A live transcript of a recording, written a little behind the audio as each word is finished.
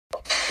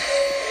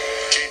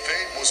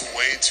was a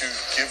way to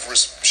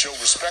show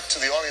respect to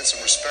the audience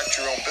and respect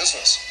your own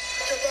business.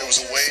 It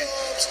was a way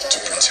to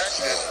protect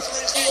it.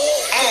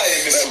 I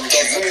am Mr.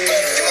 Q, and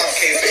I'm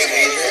Kayfabe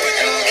Adrian,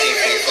 and I'm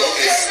Kayfabe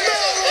Focus.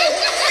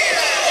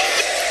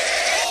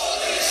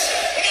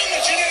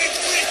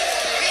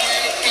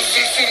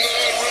 Position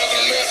I'd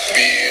rather not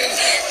be in,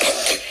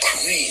 but the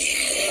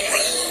cream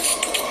runs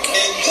to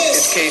the top.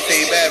 It's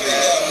Kayfabe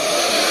Avenue.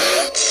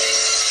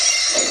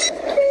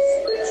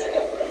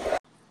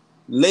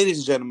 Ladies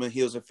and gentlemen,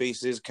 heels and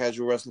faces,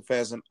 casual wrestling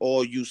fans, and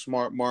all you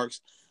smart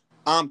marks,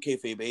 I'm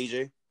Kayfabe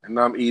AJ. And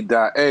I'm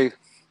E.A.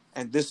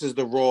 And this is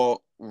the Raw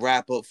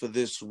wrap-up for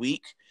this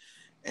week.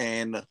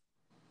 And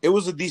it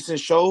was a decent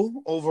show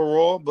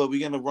overall, but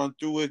we're going to run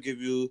through it, give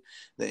you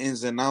the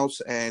ins and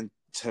outs. And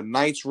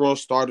tonight's Raw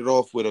started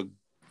off with a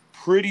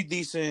pretty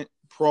decent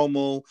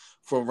promo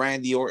from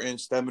Randy Orton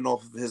stemming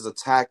off of his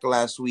attack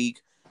last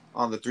week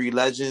on the Three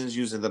Legends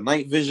using the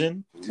night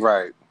vision.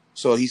 Right.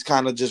 So he's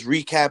kind of just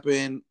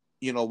recapping,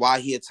 why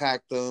he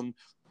attacked them,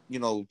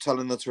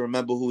 telling them to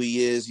remember who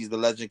he is. He's the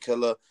Legend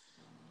Killer.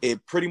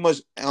 It pretty much,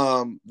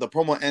 the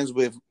promo ends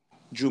with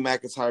Drew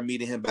McIntyre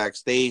meeting him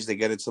backstage. They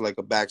get into like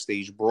a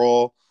backstage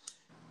brawl,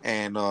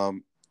 and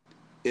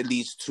it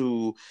leads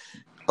to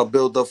a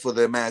build-up for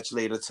their match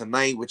later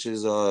tonight, which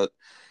is a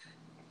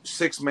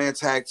 6-man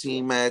tag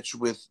team match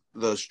with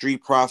the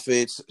Street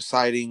Profits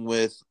siding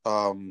with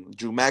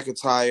Drew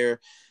McIntyre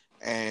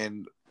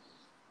and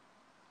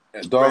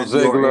Dolph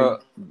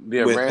Ziggler,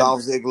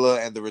 Dolph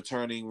Ziggler and the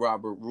returning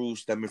Robert Roode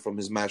stemming from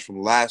his match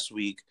from last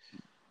week.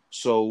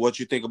 So, what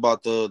you think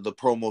about the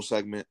promo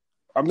segment?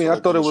 I mean, I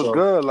thought it was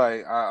good.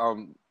 Like,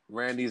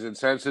 Randy's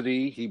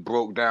intensity, he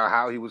broke down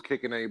how he was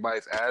kicking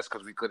everybody's ass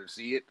because we couldn't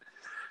see it.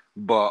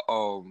 But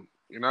I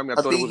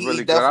thought it was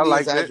really good. I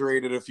liked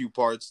exaggerated a few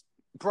parts.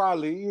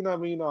 Probably, you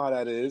know how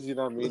that is.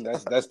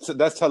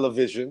 That's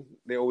television.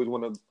 They always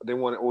want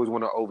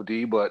to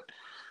OD, but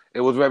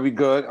it was very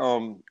good.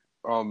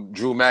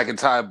 Drew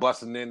McIntyre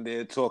busting in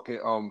there, talking,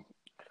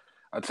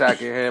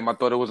 attacking him. I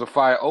thought it was a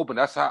fire open.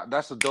 That's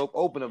a dope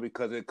opener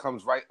because it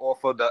comes right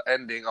off of the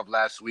ending of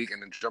last week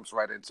and it jumps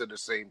right into the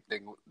same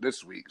thing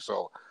this week.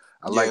 So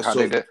I like how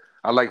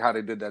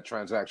they did that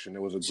transaction.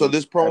 It was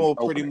this promo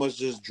pretty much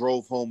just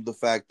drove home the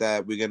fact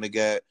that we're gonna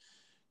get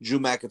Drew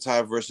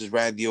McIntyre versus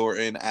Randy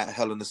Orton at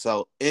Hell in a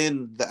Cell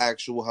in the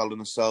actual Hell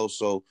in a Cell.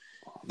 So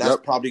that's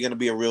probably going to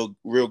be a real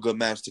good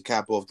match to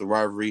cap off the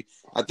rivalry.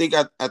 I think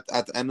at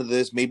the end of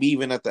this, maybe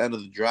even at the end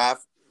of the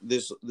draft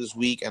this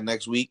week and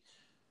next week,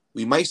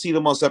 we might see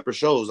them on separate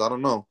shows. I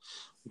don't know.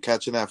 I'm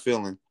catching that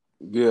feeling.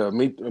 Yeah,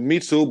 me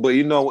too. But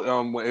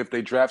if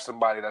they draft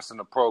somebody that's in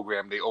the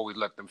program, they always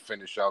let them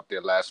finish out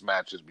their last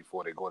matches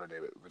before they go to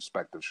their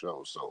respective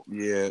shows. So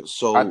yeah,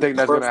 so I think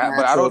that's going to happen.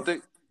 But I don't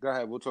think. Go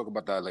ahead. We'll talk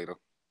about that later.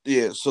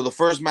 Yeah, so the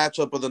first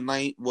matchup of the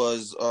night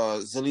was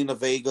Zelina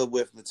Vega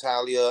with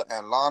Natalya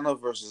and Lana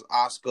versus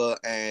Asuka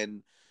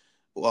and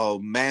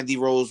Mandy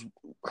Rose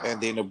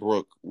and Dana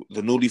Brooke,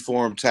 the newly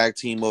formed tag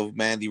team of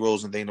Mandy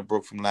Rose and Dana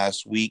Brooke from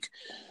last week.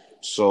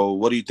 So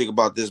what do you think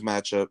about this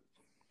matchup?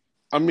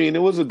 I mean,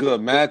 it was a good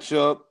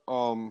matchup.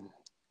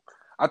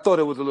 I thought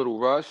it was a little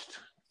rushed,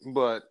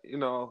 but,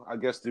 I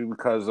guess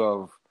because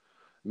of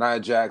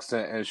Nia Jackson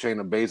and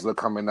Shayna Baszler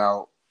coming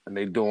out, and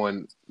they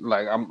doing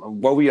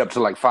what we up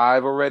to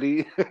 5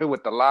 already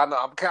with the Lana.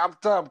 I'm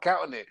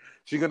counting it.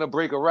 She's gonna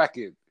break a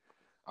record.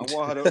 I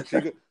want her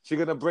to. She's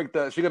gonna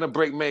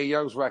break Mae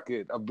Young's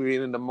record of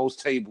being in the most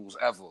tables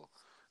ever,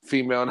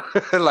 female.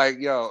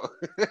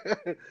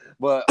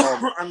 But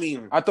I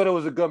mean, I thought it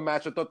was a good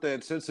match. I thought the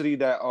intensity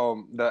that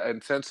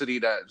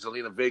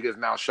Zelina Vega is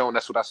now showing.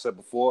 That's what I said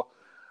before.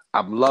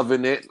 I'm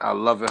loving it.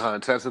 I'm loving her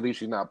intensity.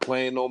 She's not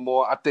playing no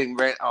more. I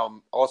think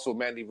also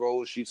Mandy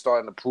Rose, she's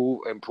starting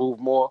to improve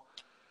more.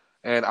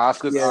 And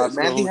Asuka,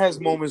 Mandy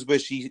has moments where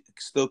she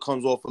still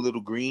comes off a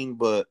little green,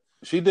 but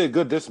she did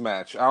good this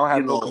match. I don't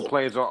have no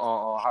complaints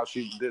on how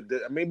she did.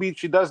 Maybe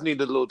she does need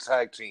a little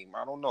tag team.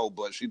 I don't know,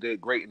 but she did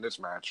great in this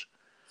match.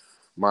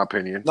 My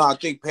opinion. No, I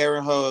think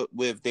pairing her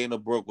with Dana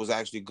Brooke was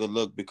actually a good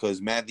look because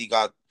Mandy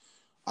got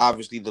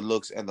obviously the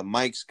looks and the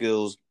mic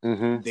skills.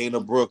 Mm-hmm. Dana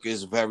Brooke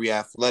is very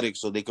athletic,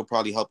 so they could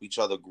probably help each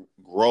other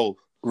grow.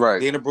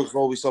 Right. Dana Brooke's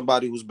always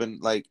somebody who's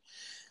been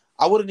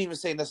I wouldn't even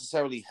say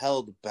necessarily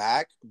held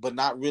back, but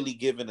not really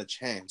given a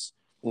chance.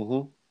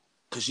 Mm-hmm.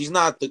 Because she's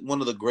not one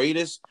of the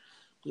greatest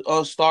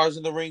stars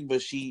in the ring,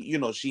 but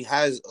she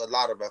has a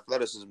lot of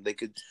athleticism. They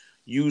could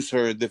use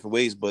her in different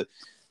ways, but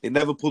they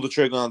never pulled the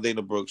trigger on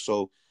Dana Brooke.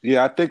 So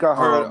yeah, I think I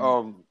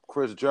heard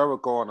Chris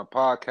Jericho on a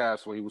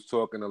podcast where he was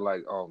talking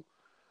to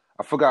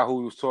I forgot who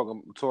he was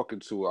talking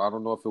to. I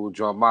don't know if it was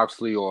Jon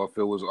Moxley or if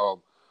it was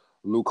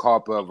Luke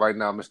Harper right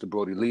now, Mr.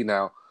 Brody Lee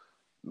now.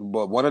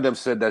 But one of them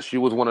said that she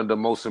was one of the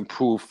most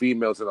improved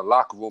females in the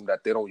locker room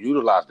that they don't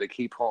utilize. They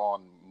keep her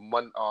on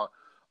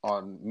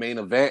main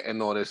event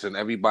and all this, and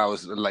everybody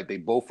was they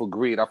both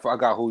agreed. I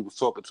forgot who he was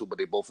talking to, but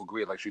they both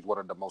agreed she's one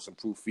of the most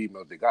improved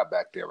females they got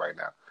back there right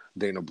now,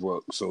 Dana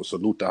Brooke. So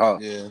salute to her.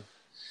 Yeah.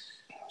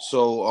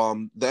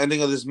 So the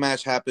ending of this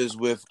match happens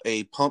with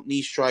a pump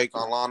knee strike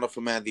on Lana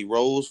from Mandy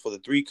Rose for the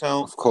 3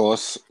 count. Of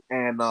course.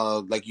 And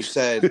like you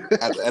said,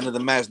 at the end of the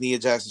match, Nia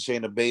Jackson,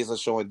 Shayna Baszler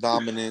showing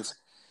dominance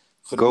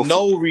for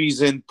no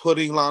reason,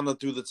 putting Lana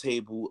through the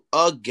table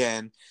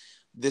again.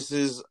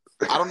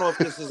 I don't know if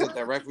this is a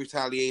direct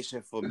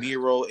retaliation for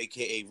Miro,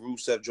 a.k.a.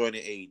 Rusev,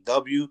 joining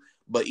AEW.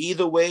 But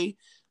either way,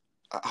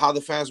 how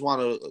the fans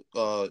want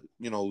to,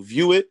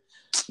 view it.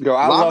 Yo,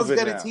 I Lana's love it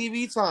getting now.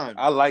 TV time.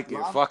 I like it.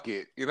 Fuck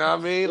it. You know what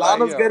I mean?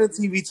 Lana's getting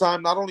TV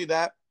time. Not only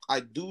that,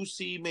 I do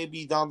see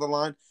maybe down the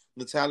line,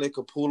 Natalya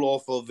could pull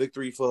off a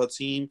victory for her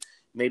team.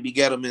 Maybe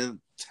get them in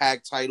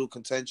tag title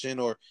contention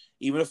or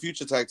even a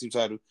future tag team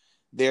title.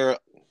 They're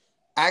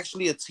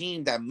actually a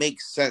team that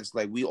makes sense.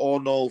 Like, we all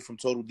know from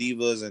Total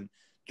Divas and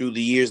through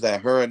the years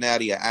that her and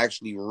Natty are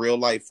actually real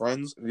life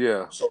friends.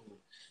 Yeah. So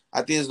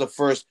I think it's the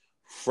first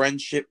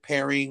friendship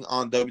pairing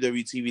on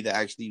WWE TV that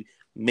actually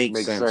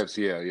makes sense.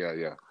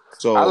 Yeah.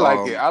 So I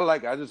like it.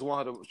 I just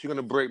want her to. She's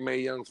gonna break Mae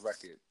Young's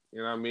record. You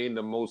know what I mean?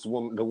 The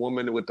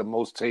woman with the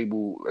most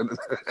table.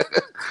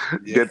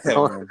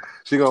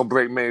 She's gonna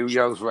break Mae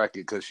Young's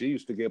record because she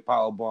used to get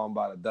powerbombed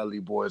by the Dudley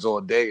Boys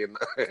all day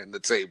in the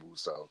table.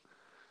 So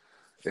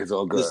it's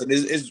all good.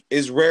 Listen,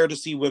 it's rare to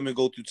see women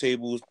go through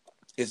tables.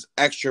 It's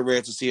extra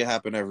rare to see it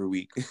happen every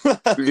week. So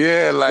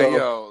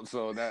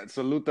that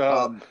salute to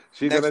her.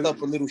 Next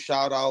up, a little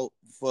shout out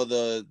for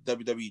the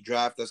WWE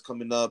draft that's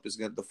coming up.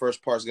 The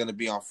first part's gonna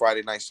be on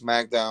Friday Night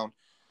SmackDown,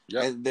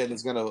 and then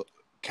it's gonna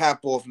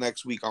cap off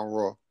next week on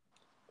Raw.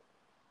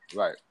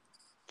 Right.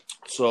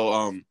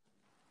 So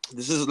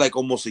this is like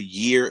almost a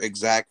year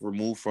exact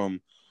removed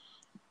from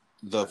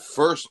the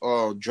first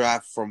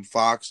draft from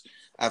Fox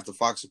after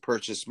Fox had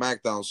purchased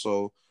SmackDown.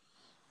 So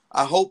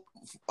I hope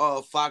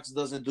Fox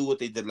doesn't do what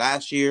they did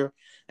last year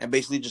and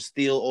basically just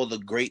steal all the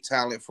great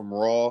talent from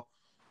Raw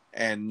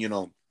and,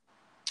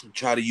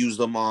 try to use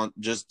them on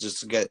just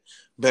to get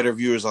better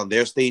viewers on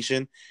their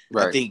station.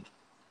 Right.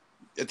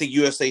 I think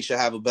USA should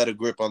have a better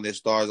grip on their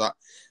stars.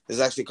 There's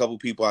actually a couple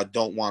people I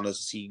don't want to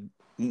see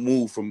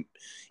move from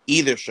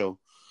either show.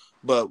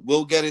 But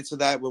we'll get into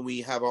that when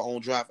we have our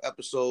own draft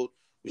episode,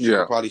 which you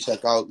can probably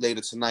check out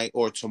later tonight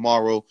or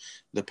tomorrow,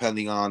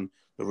 depending on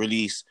the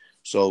release.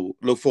 So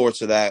look forward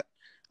to that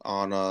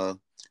on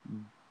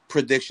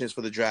predictions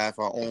for the draft,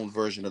 our own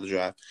version of the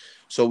draft.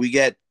 So we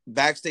get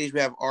backstage, we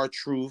have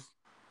R-Truth,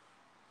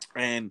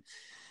 and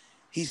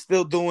he's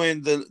still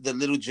doing the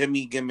little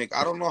Jimmy gimmick.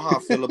 I don't know how I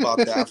feel about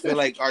that. I feel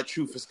like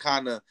R-Truth is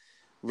kind of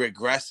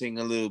regressing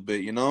a little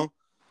bit,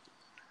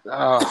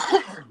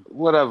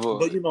 Whatever.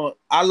 But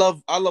I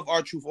love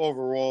R-Truth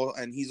overall,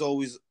 and he's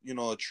always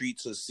a treat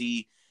to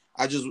see.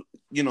 I just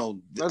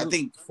I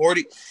think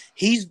 40.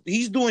 He's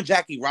doing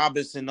Jackie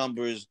Robinson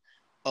numbers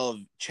of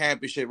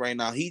championship right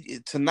now.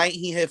 Tonight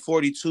he hit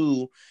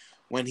 42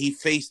 when he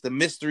faced the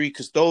mystery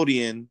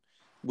custodian,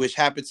 which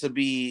happened to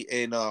be,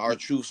 in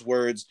R-Truth's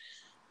words,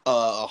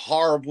 a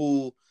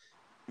horrible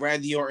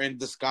Randy Orton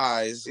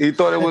disguise. He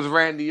thought it was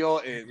Randy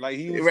Orton. Like,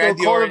 he was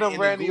Randy still calling him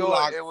Randy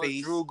Orton. It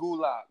was Drew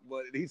Gulak.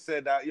 But he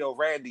said that,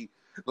 Randy,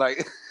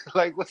 like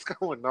what's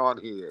going on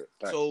here?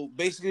 So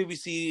basically we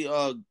see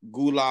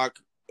Gulak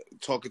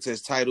talking to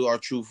his title.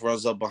 R-Truth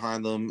runs up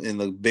behind them in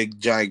the big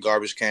giant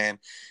garbage can.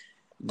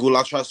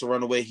 Gulak tries to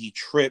run away. He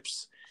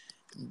trips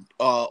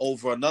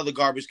over another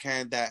garbage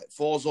can that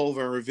falls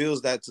over and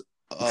reveals that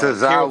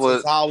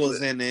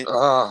Tozawa's in it.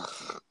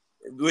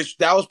 Which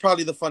that was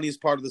probably the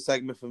funniest part of the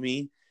segment for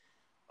me.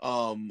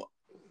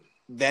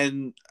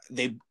 Then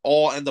they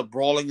all end up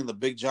brawling in the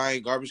big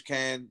giant garbage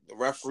can. The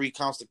referee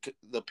counts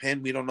the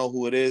pin. We don't know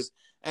who it is.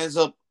 Ends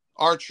up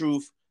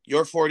R-Truth,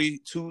 your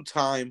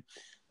 42-time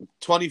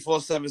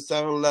 24/7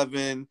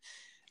 7-Eleven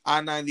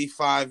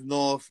I-95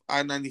 North,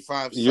 I-95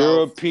 South,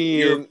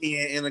 European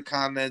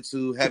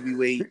Intercontinental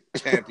Heavyweight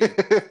Champion.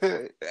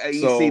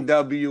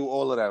 ECW,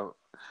 all of that.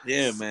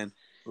 Yeah, man.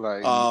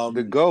 Like,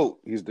 the GOAT.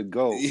 He's the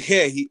GOAT.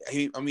 Yeah,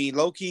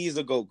 low-key, he's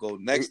a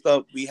GOAT. Next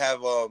up, we have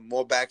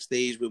more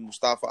backstage with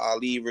Mustafa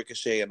Ali,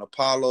 Ricochet, and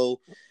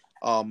Apollo.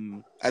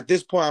 At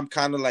this point, I'm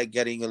kind of like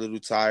getting a little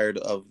tired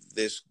of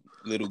this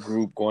little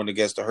group going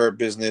against the Hurt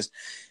Business.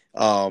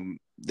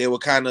 They were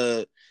kind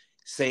of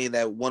saying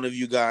that one of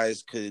you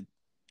guys could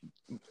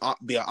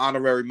be an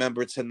honorary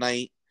member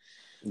tonight.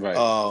 Right.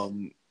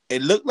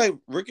 It looked like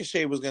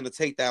Ricochet was going to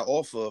take that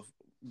off of,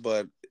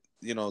 but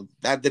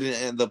that didn't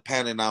end up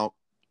panning out.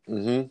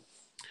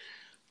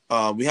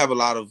 Mm-hmm. We have a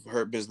lot of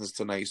Hurt Business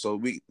tonight.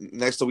 So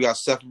next up we got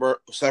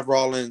Seth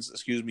Rollins,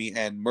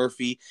 and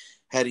Murphy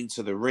heading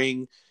to the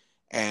ring,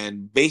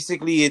 and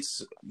basically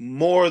it's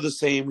more of the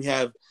same. We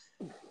have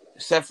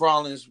Seth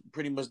Rollins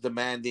pretty much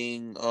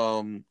demanding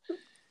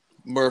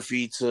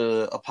Murphy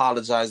to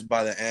apologize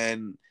by the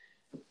end.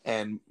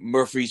 And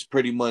Murphy's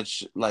pretty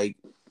much like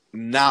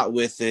not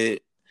with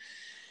it.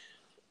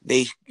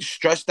 They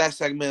stretched that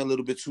segment a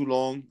little bit too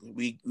long.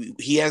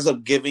 He ends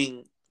up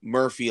giving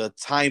Murphy a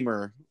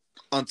timer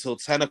until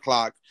 10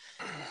 o'clock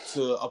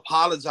to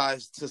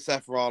apologize to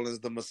Seth Rollins,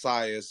 the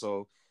Messiah.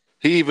 So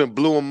he even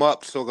blew him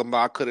up, talking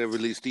about I could have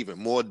released even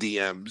more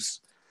DMs.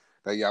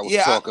 that y'all was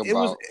talking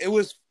about. It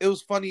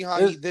was funny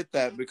how he did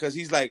that because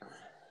he's like,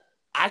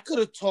 I could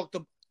have talked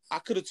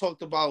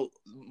about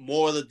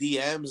more of the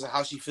DMs and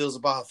how she feels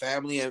about her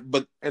family,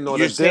 but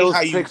you're saying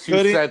how you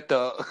couldn't.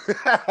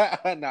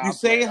 You're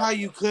saying how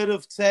you could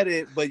have said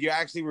it, but you're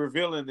actually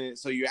revealing it,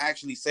 so you're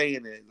actually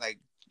saying it like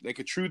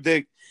a true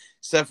dick.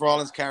 Seth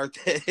Rollins'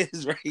 character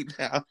is right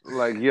now.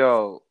 Like,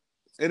 yo,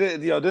 it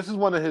is. Yo, this is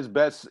one of his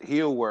best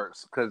heel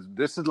works because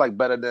this is like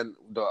better than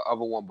the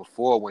other one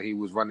before when he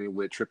was running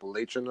with Triple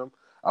H in them.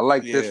 I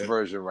like this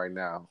version right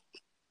now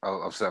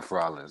of Seth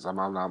Rollins.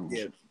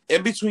 Yeah.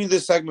 In between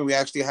this segment, we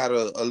actually had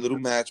a little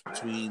match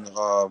between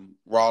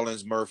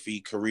Rollins,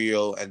 Murphy,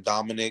 Carrillo, and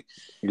Dominic.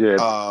 Yeah.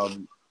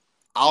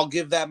 I'll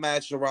give that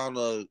match around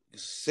a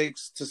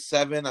 6 to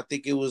 7. I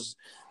think it was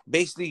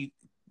basically,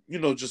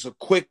 just a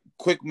quick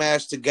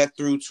match to get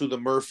through to the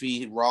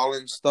Murphy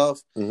Rollins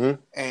stuff.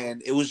 Mm-hmm.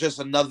 And it was just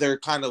another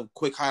kind of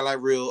quick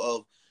highlight reel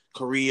of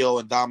Carrillo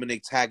and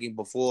Dominic tagging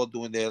before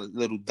doing their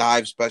little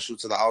dive special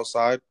to the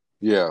outside.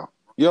 Yeah.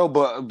 Yo,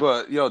 but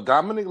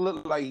Dominic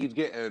looked like he's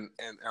getting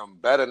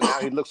better now.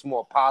 He looks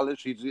more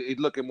polished. He's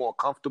looking more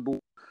comfortable.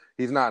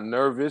 He's not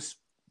nervous.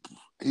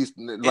 He's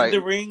like in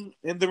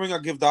the ring. I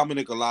give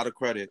Dominic a lot of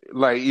credit.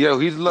 Like,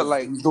 he's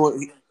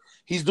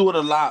doing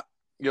a lot.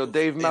 Yo,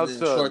 Dave Meltzer,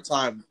 in a short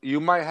time. You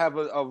might have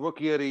a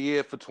rookie of the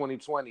year for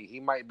 2020. He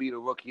might be the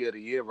rookie of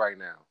the year right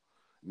now.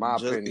 My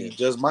opinion. He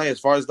just might. As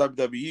far as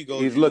WWE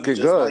goes, he's looking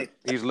good.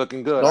 He's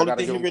looking good. The only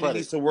thing he really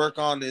needs to work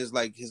on is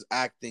like his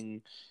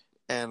acting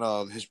and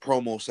his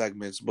promo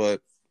segments.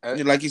 But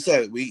like you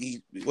said,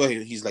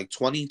 he's like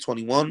 20,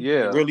 21.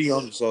 Yeah, really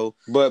young. So,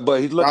 but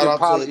he's looking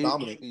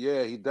polished.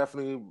 Yeah, he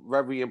definitely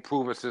very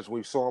improving since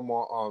we saw him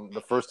on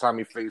the first time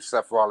he faced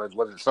Seth Rollins.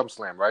 Was it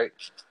SummerSlam, right?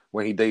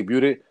 When he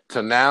debuted it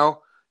to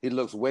now, he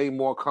looks way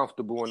more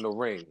comfortable in the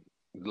ring.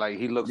 Like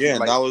he looks. Yeah,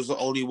 that was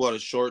only a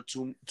short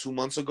 2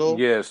 months ago.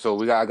 Yeah,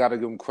 so I got to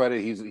give him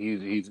credit. He's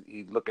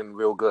looking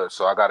real good.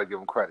 So I got to give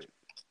him credit.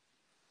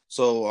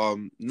 So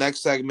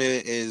next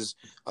segment is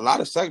a lot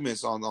of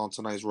segments on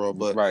tonight's Raw,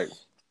 but right.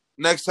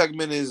 Next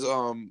segment is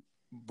Braun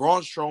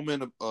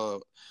Strowman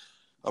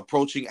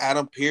approaching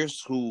Adam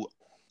Pearce, who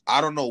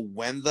I don't know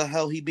when the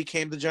hell he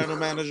became the general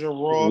manager of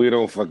Raw. We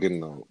don't fucking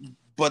know.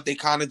 But they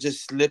kind of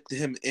just slipped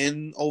him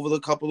in over the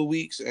couple of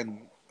weeks,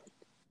 and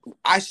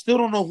I still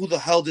don't know who the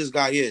hell this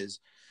guy is.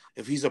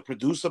 If he's a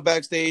producer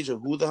backstage or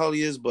who the hell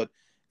he is, but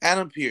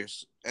Adam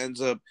Pearce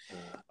ends up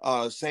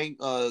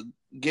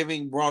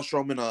giving Braun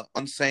Strowman an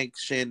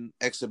unsanctioned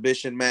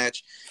exhibition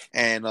match,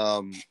 and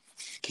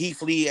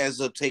Keith Lee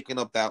ends up taking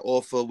up that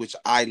offer, which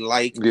I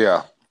like.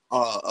 Yeah.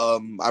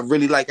 I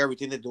really like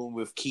everything they're doing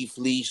with Keith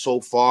Lee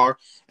so far,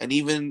 and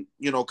even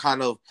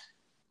kind of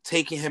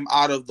taking him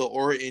out of the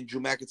Orton Drew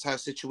McIntyre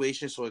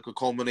situation, so it could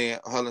culminate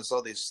at Hell in a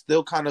Cell. They're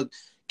still kind of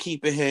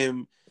keeping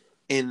him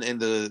in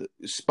the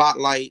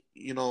spotlight,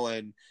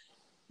 and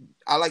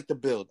I like the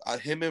build.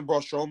 Him and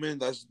Braun Strowman,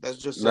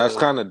 that's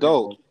kind of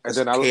dope. And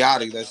then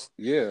chaotic.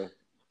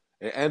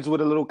 It ends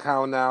with a little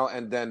count out,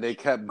 and then they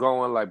kept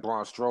going. Like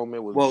Braun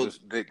Strowman was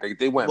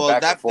they went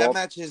back and forth.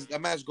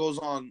 That match goes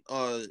on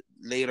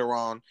later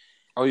on.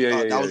 Oh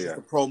yeah, that was just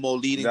a promo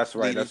leading. That's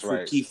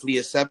right. Keith Lee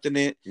accepting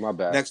it. My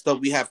bad. Next up,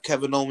 we have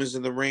Kevin Owens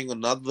in the ring.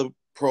 Another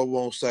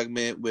promo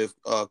segment with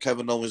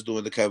Kevin Owens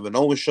doing the Kevin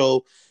Owens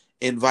show,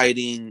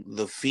 inviting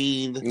the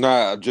Fiend.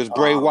 Nah, just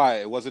Bray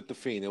Wyatt. It wasn't the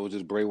Fiend. It was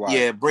just Bray Wyatt.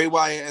 Yeah, Bray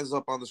Wyatt ends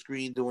up on the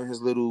screen doing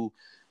his little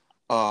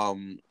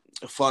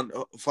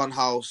fun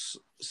house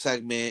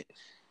segment,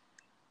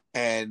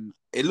 and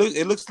it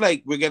looks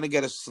like we're gonna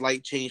get a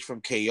slight change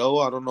from KO.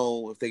 I don't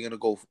know if they're gonna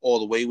go all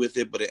the way with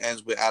it, but it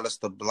ends with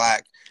Aleister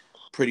Black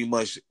pretty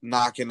much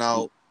knocking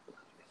out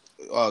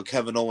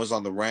Kevin Owens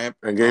on the ramp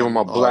and gave him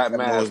a black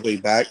mask. Way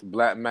back.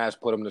 Black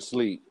mask put him to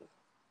sleep.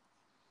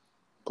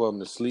 Put him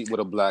to sleep with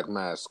a black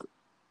mask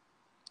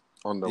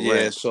on the ramp.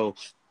 Yeah, so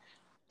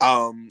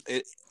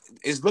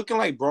it's looking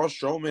like Braun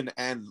Strowman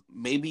and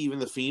maybe even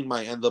the Fiend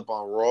might end up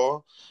on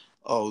Raw.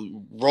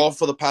 Raw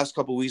for the past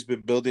couple of weeks been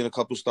building a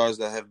couple stars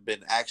that have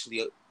been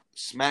actually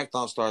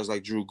SmackDown stars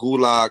like Drew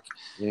Gulak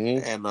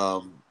and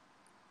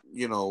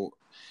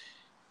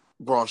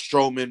Braun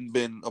Strowman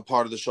been a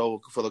part of the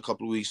show for the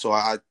couple of weeks. So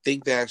I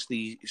think they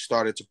actually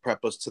started to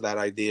prep us to that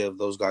idea of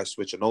those guys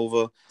switching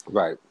over.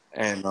 Right.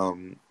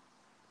 And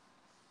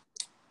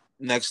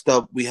next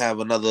up we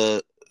have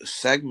another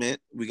segment.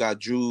 We got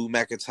Drew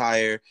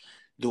McIntyre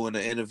doing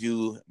an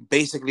interview,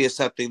 basically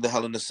accepting the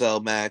Hell in a Cell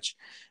match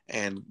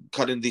and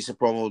cutting decent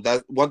promo.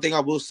 That one thing I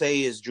will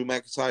say is Drew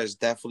McIntyre has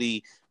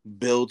definitely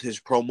built his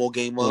promo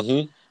game up.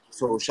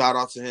 So shout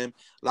out to him.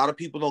 A lot of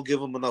people don't give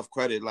him enough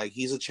credit. Like,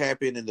 he's a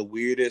champion in the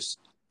weirdest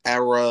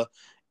era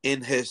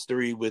in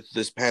history with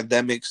this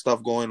pandemic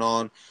stuff going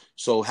on.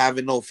 So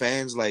having no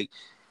fans,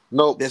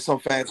 there's some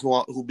fans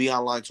who be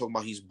online talking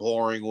about he's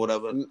boring or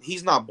whatever.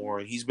 He's not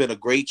boring. He's been a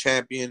great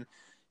champion.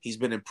 He's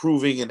been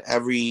improving in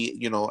every,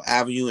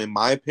 avenue, in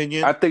my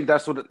opinion. I think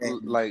that's what,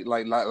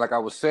 like I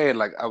was saying,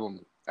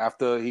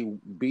 after he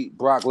beat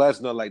Brock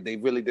Lesnar, they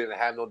really didn't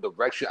have no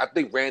direction. I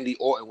think Randy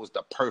Orton was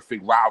the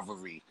perfect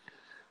rivalry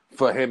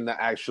for him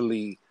to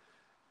actually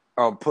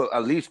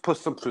put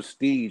some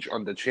prestige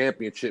on the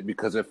championship,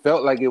 because it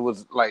felt like it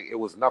was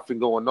nothing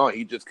going on.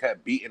 He just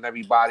kept beating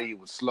everybody. It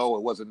was slow.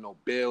 It wasn't no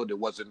build. It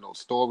wasn't no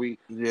story.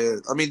 Yeah,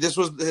 I mean, this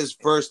was his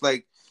first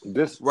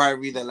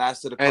rivalry that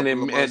lasted a couple of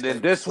months. And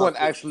then this one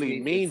actually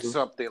means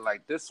something.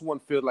 Like, this one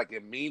feels like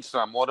it means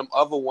something. All them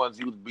other ones,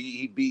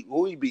 he beat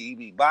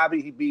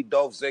Bobby. He beat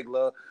Dolph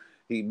Ziggler.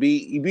 He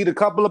beat a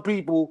couple of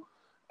people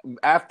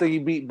after he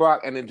beat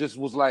Brock, and it just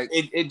was like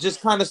it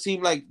just kind of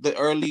seemed like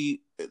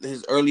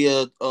his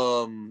earlier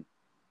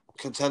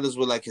contenders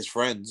were like his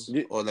friends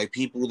or like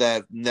people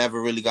that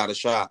never really got a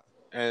shot.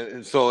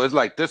 And so it's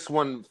like this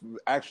one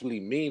actually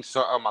means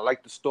something. I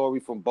like the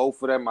story from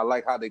both of them. I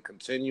like how they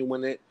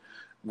continuing it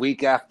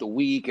week after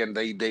week, and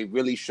they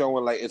really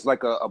showing like it's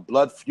like a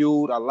blood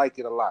feud. I like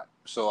it a lot.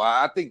 So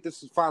I think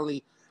this is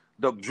finally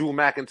the Drew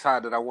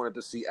McIntyre that I wanted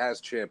to see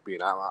as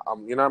champion.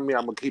 I'm you know what I mean?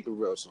 I'm gonna keep it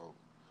real. So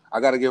I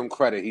got to give him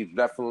credit. He's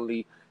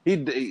definitely you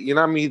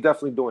know what I mean? He's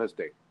definitely doing his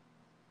thing.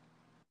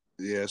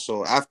 Yeah.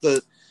 So after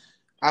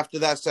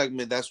that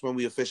segment, that's when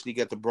we officially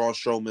get the Braun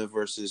Strowman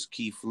versus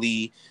Keith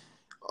Lee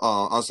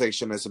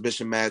unsanctioned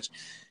exhibition match.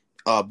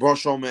 Braun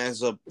Strowman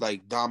ends up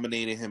like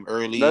dominating him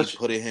early,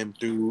 putting him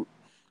through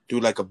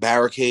like a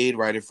barricade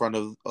right in front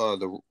of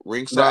the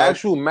ringside. The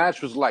actual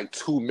match was like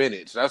 2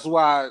 minutes. That's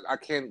why I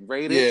can't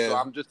rate it.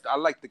 So I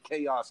like the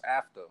chaos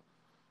after.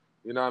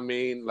 You know what I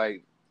mean?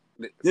 Like,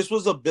 this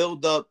was a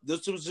build-up.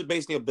 This was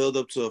basically a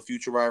build-up to a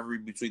future rivalry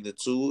between the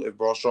two. If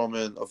Braun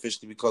Strowman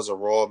officially becomes a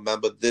Raw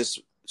member, this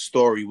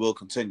story will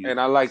continue. And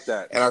I like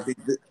that. And I think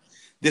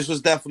this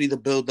was definitely the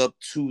build-up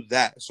to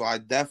that. So I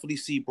definitely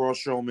see Braun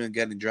Strowman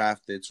getting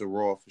drafted to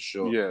Raw for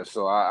sure. Yeah,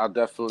 so I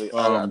definitely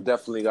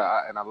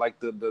got, and I like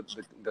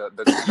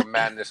the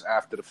madness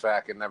after the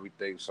fact and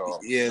everything. So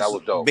yeah, that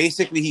was dope.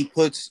 Basically, he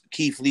puts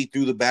Keith Lee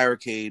through the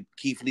barricade.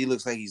 Keith Lee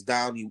looks like he's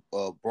down.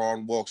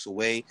 Braun walks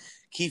away.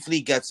 Keith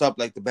Lee gets up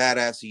like the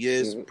badass he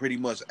is, pretty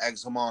much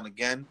eggs him on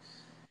again.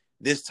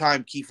 This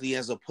time, Keith Lee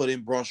ends up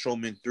putting Braun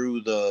Strowman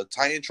through the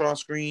Titantron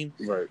screen,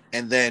 right,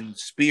 and then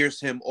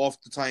spears him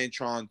off the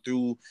Titantron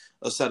through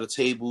a set of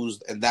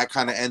tables, and that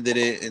kind of ended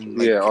it in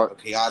like a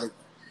chaotic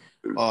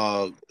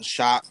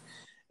shot.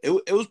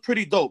 It was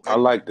pretty dope. I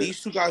like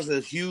these two guys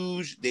are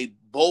huge. They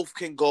both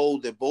can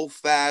go. They're both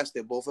fast.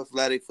 They're both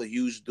athletic for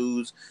huge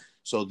dudes.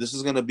 So this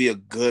is gonna be a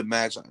good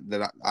match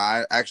that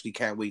I actually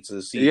can't wait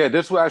to see. Yeah,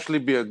 this will actually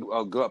be a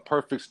good,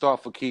 perfect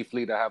start for Keith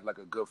Lee to have like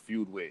a good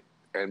feud with.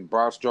 And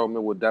Braun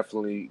Strowman would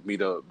definitely be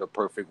the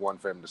perfect one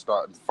for him to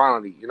start. And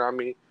finally, you know what I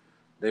mean?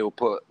 They will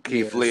put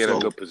Keith Lee in a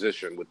good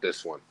position with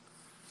this one.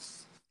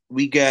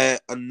 We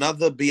get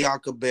another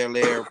Bianca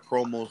Belair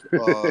promo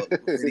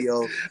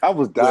video. I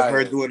was dying.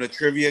 With her doing a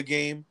trivia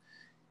game.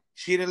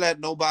 She didn't let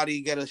nobody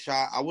get a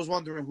shot. I was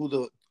wondering who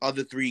the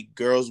other three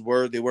girls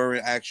were. They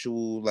weren't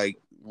actual like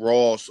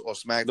Raw or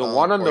SmackDown. The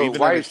one on the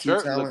white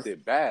shirt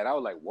looked bad. I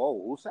was like, whoa,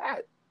 who's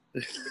that?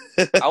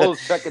 I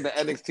was checking the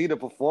NXT, the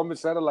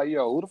Performance Center, like,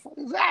 yo, who the fuck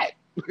is that?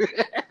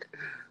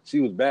 She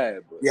was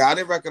bad. But. Yeah, I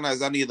didn't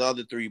recognize any of the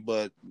other three,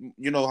 but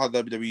you know how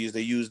WWE is.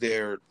 They use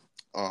their,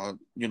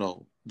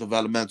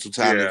 developmental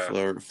talent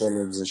for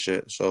fillings and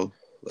shit. So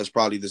that's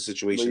probably the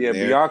situation. But yeah,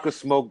 there. Bianca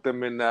smoked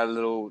them in that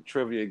little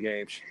trivia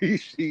game.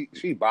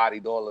 She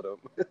bodied all of them.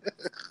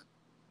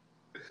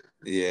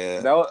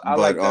 Yeah, I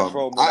like that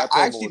promo. I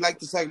actually like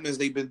the segments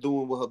they've been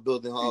doing with her,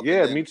 building her up.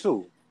 Yeah, me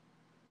too.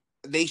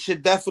 They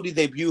should definitely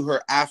debut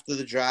her after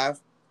the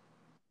draft,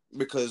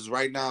 because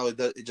right now it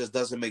just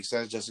doesn't make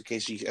sense. Just in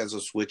case she ends up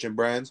switching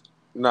brands.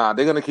 Nah,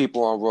 they're gonna keep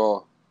her on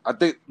Raw. I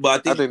think they're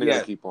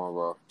gonna keep her on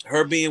Raw.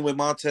 Her being with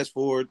Montez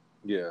Ford,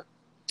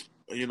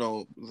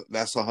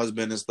 that's her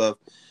husband and stuff.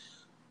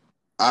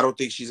 I don't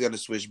think she's gonna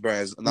switch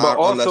brands,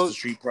 unless the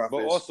Street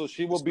Profits. But also,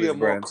 she will be a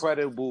more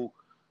credible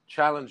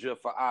challenger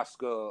for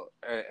Asuka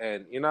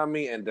and you know what I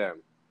mean, and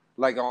them.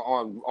 Like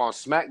on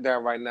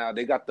SmackDown right now,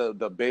 they got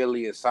the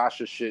Bayley and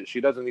Sasha shit.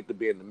 She doesn't need to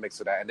be in the mix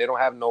of that, and they don't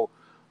have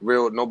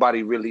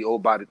nobody really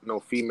no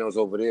females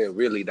over there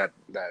really that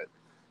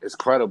is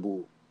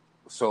credible.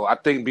 So I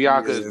think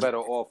Bianca is better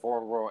off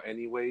on Raw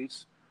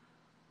anyways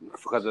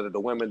because of the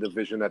women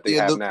division that they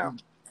have now.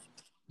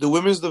 The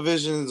women's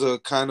divisions are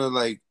kind of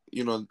like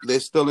they're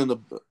still in the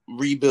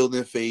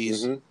rebuilding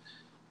phase.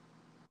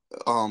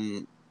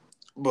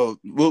 But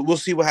we'll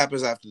see what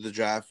happens after the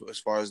draft as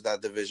far as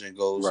that division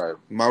goes. Right.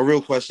 My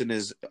real question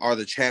is, are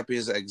the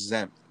champions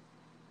exempt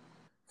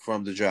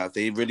from the draft?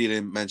 They really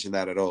didn't mention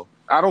that at all.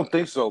 I don't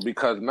think so,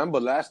 because remember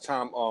last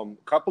time,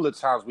 couple of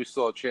times we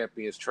saw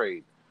champions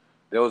trade.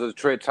 There was a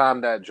trade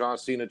time that John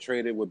Cena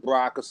traded with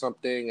Brock or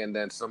something, and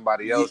then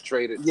somebody else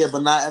traded. Yeah,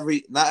 but not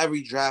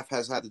every draft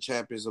has had the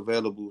champions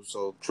available.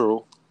 So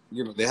true.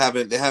 They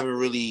haven't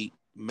really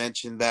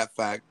mentioned that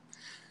fact.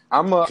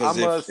 I'm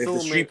assuming the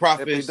Street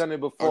Profits, if they've done it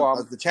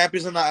before, the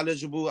champions are not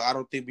eligible. I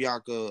don't think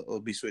Bianca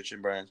will be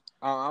switching brands.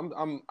 I'm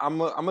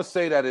gonna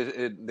say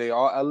that they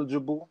are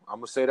eligible. I'm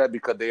gonna say that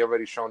because they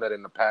already shown that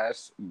in the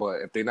past.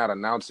 But if they're not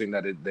announcing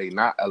that they're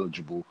not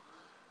eligible,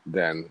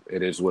 then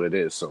it is what it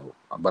is. So,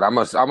 but I'm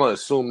gonna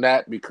assume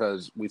that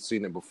because we've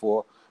seen it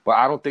before. But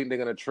I don't think they're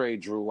gonna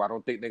trade Drew. I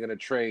don't think they're gonna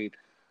trade.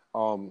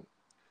 Oscar.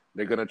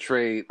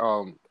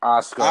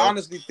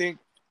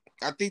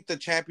 I think the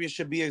champions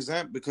should be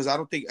exempt because I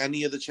don't think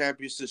any of the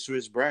champions should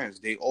switch brands.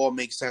 They all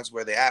make sense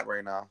where they're at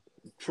right now.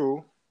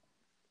 True.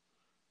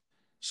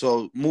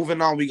 So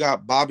moving on, we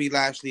got Bobby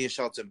Lashley and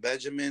Shelton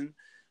Benjamin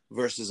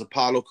versus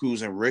Apollo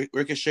Crews and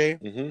Ricochet.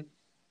 Mm-hmm.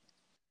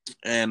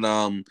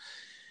 And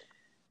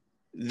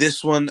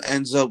this one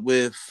ends up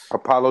with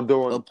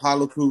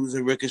Apollo Crews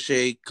and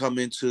Ricochet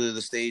coming to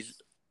the stage.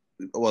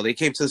 Well, they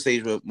came to the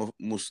stage with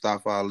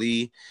Mustafa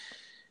Ali,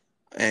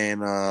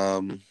 and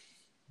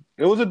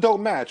it was a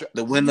dope match.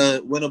 The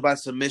winner by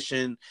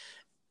submission,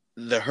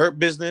 the Hurt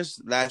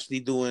Business, Lashley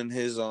doing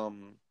his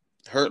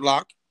Hurt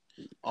Lock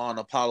on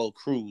Apollo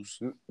Crews.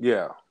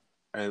 Yeah,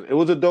 and it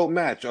was a dope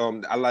match.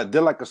 I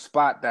did like a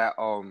spot that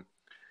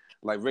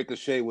like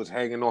Ricochet was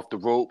hanging off the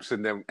ropes,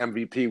 and then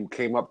MVP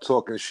came up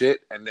talking shit,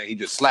 and then he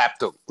just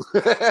slapped him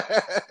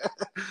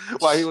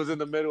while he was in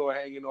the middle of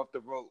hanging off the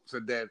ropes,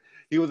 and then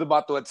he was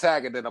about to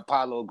attack, and then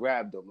Apollo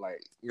grabbed him,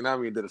 like, you know what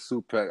I mean, did a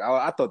suplex.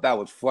 I thought that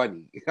was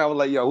funny. I was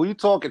like, yo, who you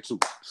talking to?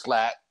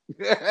 Slap.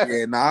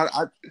 Yeah,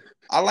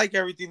 I like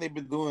everything they've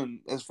been doing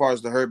as far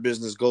as the Hurt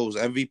Business goes.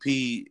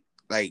 MVP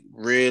like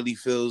really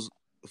fills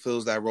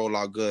that role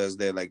out good as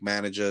their like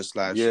manager /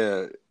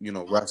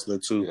 wrestler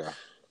too. Yeah.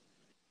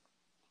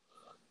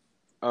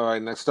 All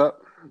right, next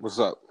up. What's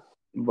up?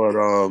 But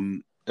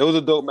it was a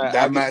dope match.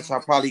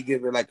 I'll probably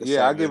give it like a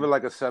 7. I give it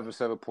like a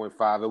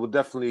 7.5. It was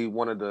definitely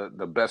one of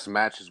the best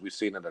matches we've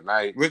seen of the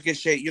night.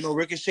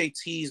 Ricochet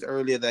teased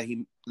earlier that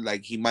he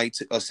might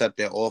accept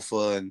their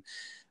offer and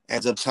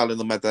ends up telling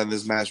them at the end of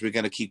this match, we're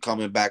gonna keep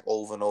coming back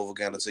over and over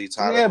again until you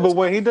tired. Yeah, but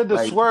when he did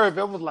the swerve,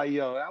 it was like,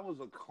 yo, that was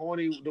a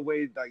corny the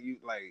way that you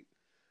like.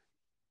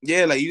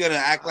 Yeah, like you're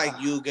gonna act like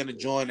you're gonna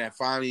join and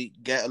finally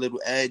get a little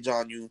edge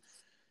on you.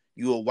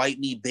 You a white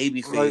meat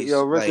baby face. Like,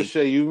 yo,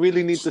 Ricochet, you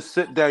really need to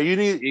sit down. You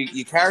need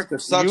your character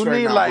sucks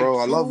right now, bro.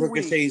 I love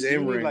Ricochet's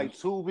in ring. You need like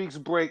 2 weeks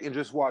break and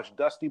just watch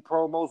Dusty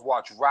promos,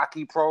 watch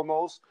Rocky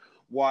promos,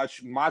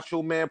 watch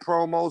Macho Man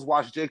promos,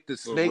 watch Jake the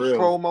Snake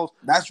promos.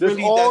 That's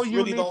really the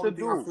only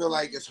thing I feel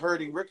like is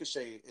hurting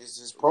Ricochet is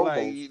his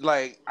promos.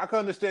 Like I can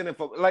understand it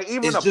for like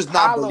even it's Apollo, just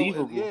not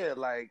believable. Yeah,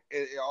 like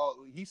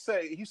he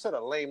said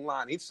a lame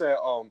line. He said,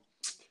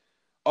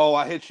 "Oh,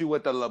 I hit you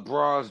with the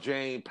LeBron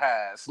James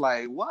pass."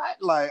 Like what?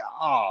 Like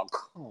oh,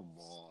 come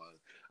on.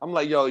 I'm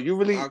like, yo, you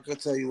really? I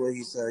could tell you what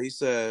he said. He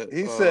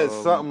said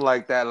something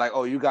like that, like,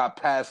 oh, you got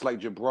passed like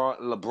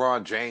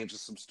LeBron James or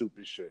some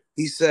stupid shit.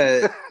 He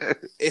said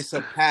it's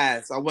a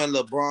pass. I went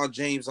LeBron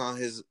James on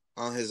his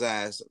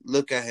ass.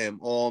 Look at him,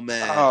 oh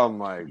man. Oh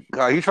my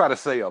god, he tried to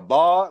say a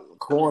bar.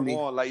 Corny.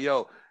 Come on, like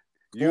yo.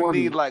 You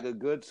need like a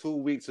good 2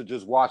 weeks of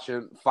just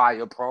watching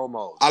fire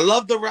promos. I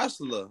love the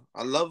wrestler.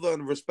 I love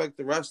and respect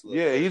the wrestler.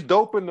 Yeah, he's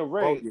dope in the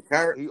ring. The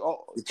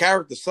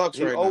character sucks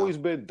right now. He's always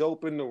been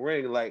dope in the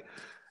ring. Like,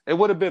 it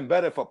would have been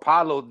better if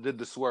Apollo did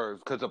the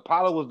swerves, because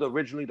Apollo was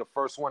originally the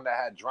first one that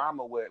had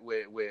drama with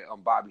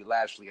Bobby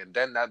Lashley, and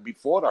then that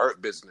before the Hurt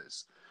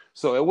Business.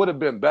 So it would have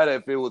been better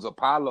if it was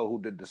Apollo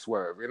who did the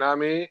swerve. You know what I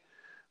mean?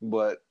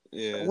 But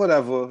yeah,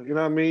 whatever. You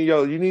know what I mean?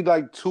 Yo, you need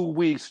like 2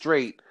 weeks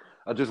straight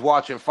of just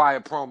watching fire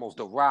promos.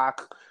 The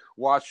Rock,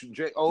 watch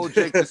Jake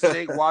the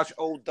Snake, watch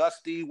old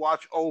Dusty,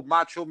 watch old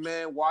Macho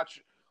Man, watch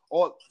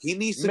all. He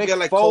needs to get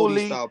like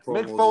Cody style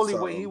promos. Mick Foley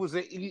when he was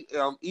in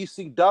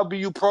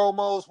ECW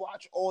promos,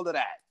 watch all of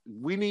that.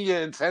 We need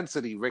your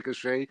intensity,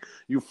 Ricochet.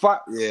 You fire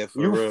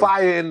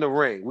in the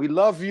ring. We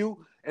love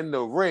you in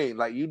the ring.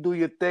 Like you do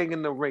your thing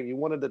in the ring. You're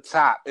one of the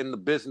top in the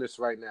business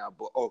right now.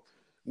 But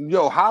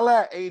yo,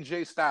 holla at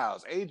AJ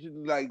Styles.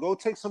 AJ, like, go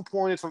take some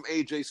pointers from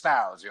AJ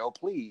Styles, yo,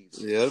 please.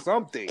 Yeah,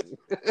 something.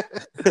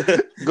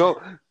 Go.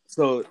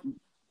 So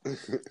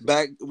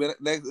back.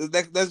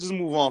 Let's just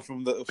move on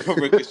from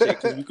Ricochet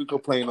because we could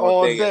complain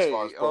all day as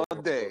far as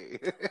all day.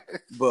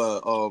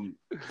 But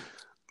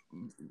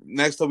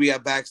next up we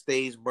have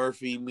backstage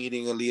Murphy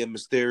meeting Aaliyah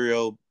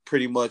Mysterio.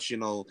 Pretty much,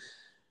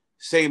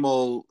 same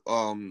old.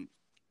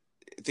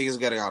 Things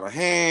getting out of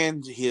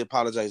hand. He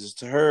apologizes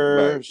to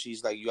her. Right.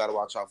 She's like, you got to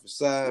watch out for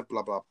Seth,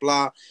 blah, blah,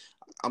 blah.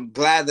 I'm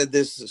glad that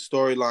this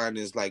storyline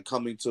is like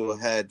coming to a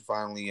head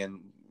finally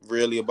and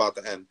really about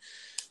to end.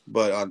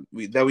 But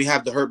then we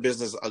have the Hurt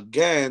Business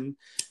again,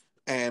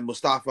 and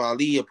Mustafa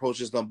Ali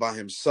approaches them by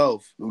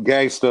himself.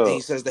 Gangster.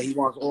 He says that he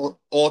wants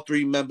all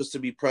 3 members to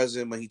be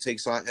present when he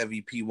takes on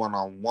MVP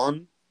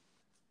one-on-one.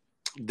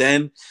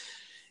 Then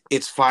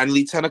it's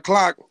finally 10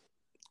 o'clock.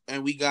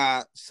 And we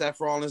got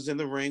Seth Rollins in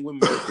the ring with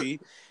Murphy.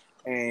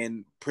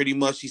 And pretty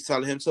much he's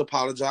telling him to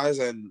apologize.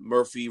 And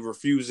Murphy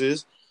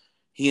refuses.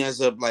 He ends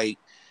up like,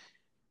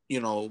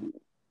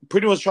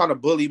 pretty much trying to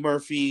bully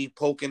Murphy,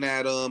 poking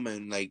at him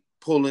and like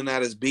pulling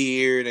at his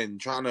beard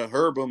and trying to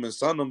herb him and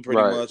stun him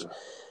pretty much.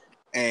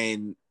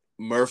 And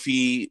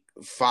Murphy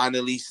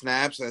finally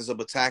snaps, ends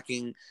up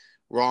attacking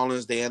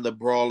Rollins. They end up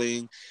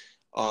brawling.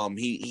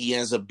 He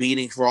ends up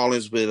beating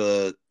Rollins with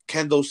a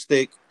kendo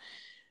stick.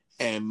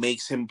 And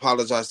makes him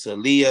apologize to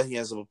Aaliyah. He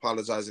ends up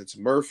apologizing to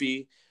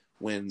Murphy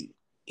when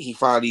he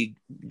finally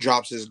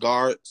drops his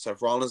guard.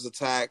 Seth Rollins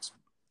attacks,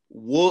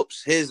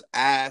 whoops his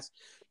ass,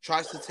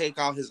 tries to take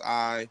out his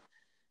eye.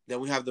 Then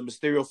we have the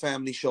Mysterio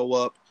family show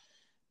up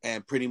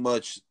and pretty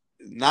much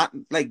not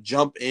like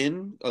jump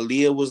in.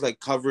 Aaliyah was like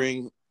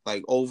covering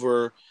like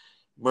over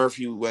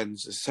Murphy when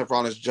Seth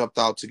Rollins jumped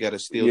out to get a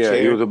steel chair.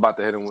 Yeah, he was about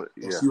to hit him with.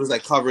 Yeah. He was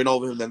like covering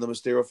over him. Then the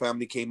Mysterio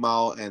family came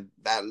out, and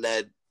that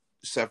led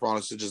Seth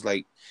Rollins to just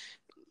like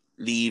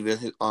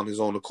leave on his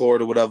own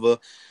accord or whatever.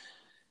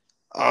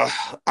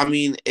 I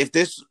mean, if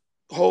this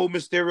whole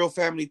Mysterio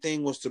family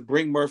thing was to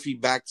bring Murphy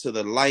back to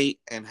the light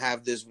and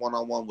have this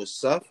one-on-one with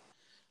Seth,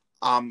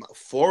 I'm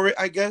for it,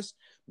 I guess.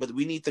 But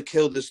we need to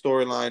kill this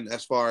storyline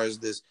as far as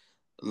this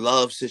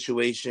love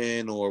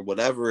situation or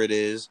whatever it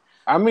is.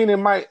 I mean, it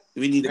might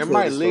lead into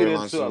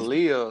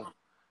Aaliyah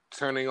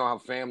turning on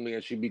her family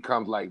and she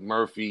becomes like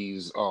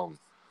Murphy's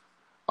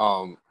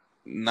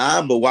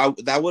Nah, but why?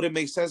 That wouldn't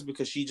make sense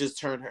because she just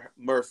turned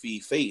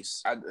Murphy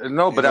face.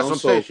 No, but that's what I'm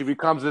saying. She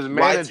becomes his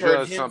manager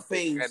or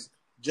something. Face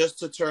just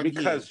to turn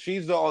because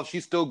she's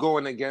still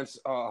going against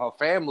her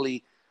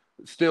family,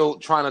 still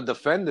trying to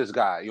defend this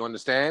guy. You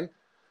understand?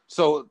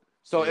 So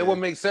it would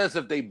make sense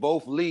if they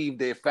both leave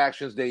their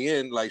factions they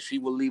in. Like she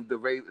will leave the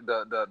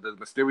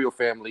Mysterio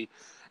family,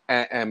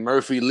 and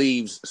Murphy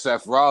leaves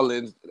Seth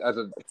Rollins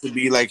to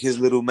be like his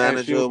little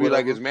manager. She would be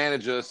like his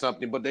manager or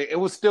something. But it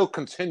would still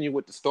continue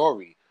with the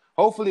story.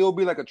 Hopefully, it'll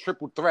be like a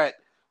triple threat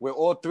where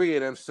all three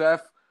of them,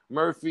 Seth,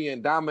 Murphy,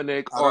 and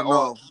Dominic,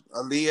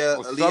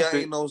 Aaliyah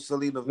ain't no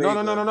Selena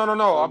Vega.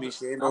 No. I'm not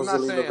saying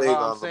her.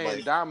 I'm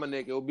saying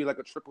Dominic. It'll be like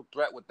a triple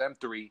threat with them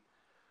three,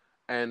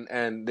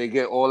 and they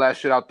get all that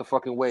shit out the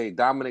fucking way.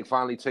 Dominic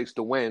finally takes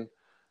the win,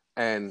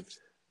 and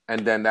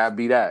then that'd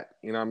be that.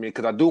 You know what I mean?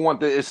 Because I do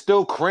want it's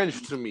still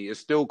cringe to me. It's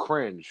still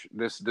cringe.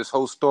 This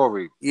whole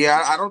story.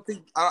 Yeah, I don't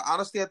think.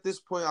 Honestly, at this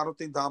point, I don't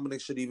think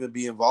Dominic should even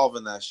be involved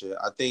in that shit.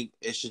 I think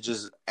it should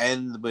just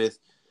end with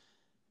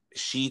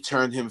she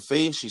turned him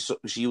face.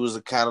 She was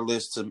a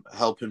catalyst to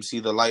help him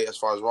see the light as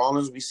far as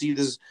Rollins. We see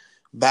this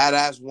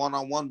badass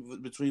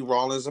one-on-one between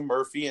Rollins and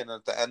Murphy, and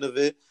at the end of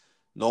it,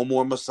 no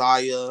more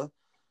Messiah.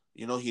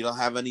 You know, he don't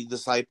have any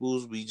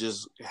disciples. We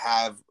just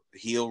have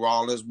heel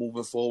Rollins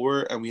moving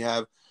forward, and we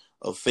have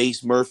a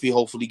face Murphy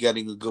hopefully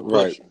getting a good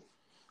push. Right.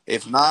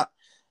 If not,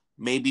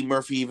 maybe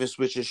Murphy even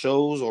switches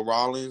shows or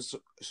Rollins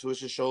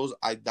switches shows.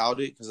 I doubt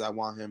it because I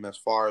want him as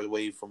far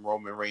away from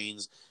Roman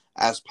Reigns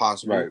as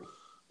possible. Right.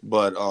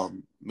 But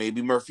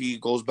maybe Murphy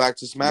goes back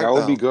to SmackDown. That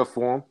would be good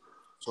for him.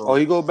 So,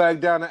 he go back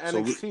down to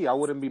NXT. I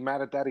wouldn't be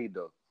mad at that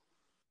either.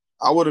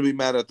 I wouldn't be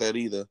mad at that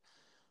either.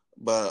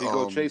 But he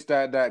go chase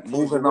that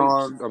moving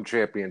on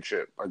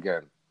championship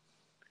again.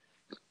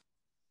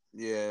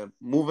 Yeah,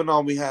 moving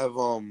on. We have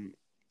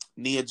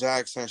Nia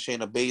Jax and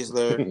Shayna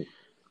Baszler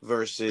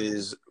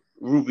versus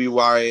Ruby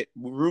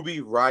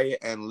Riott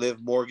and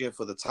Liv Morgan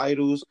for the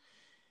titles.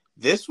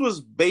 This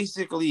was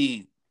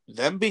basically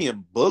them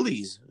being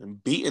bullies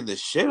and beating the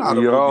shit out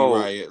of Ruby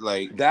Riott.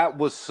 Like that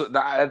was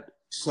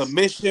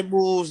submission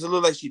moves. It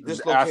looked like she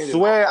dislocated. I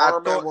swear, I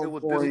thought it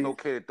was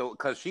dislocated though,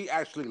 because she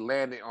actually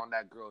landed on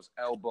that girl's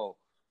elbow.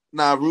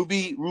 Nah,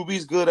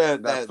 Ruby's good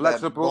at that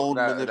bone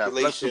manipulation. That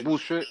flexible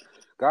shit.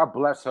 God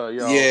bless her,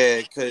 yo. Yeah,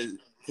 because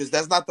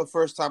that's not the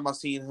first time I've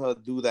seen her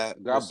do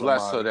that. God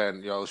bless her,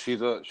 then, yo.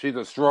 She's a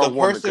strong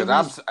woman.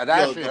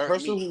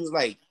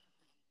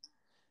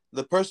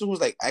 The person who's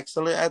like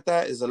excellent at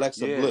that is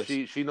Alexa Bliss.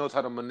 She knows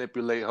how to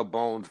manipulate her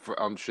bones for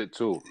shit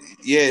too.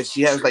 Yeah,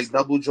 she has like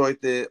double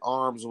jointed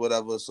arms or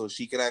whatever, so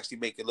she can actually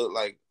make it look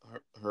like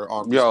her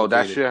arms. Yo,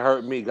 that shit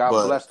hurt me. God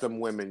bless them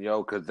women,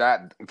 yo, because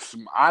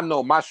I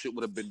know my shit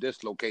would have been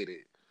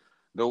dislocated.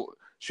 Though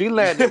she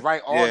landed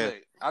right on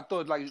it. I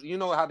thought, like, you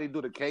know how they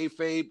do the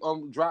kayfabe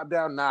drop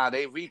down? Nah,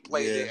 they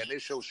replayed it and they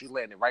show she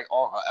landed right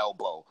on her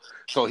elbow.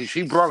 So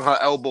she brought her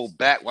elbow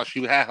back while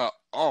she had her.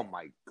 Oh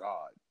my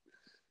god,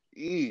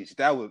 Eesh,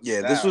 that was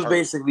this was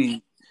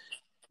basically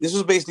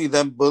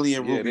them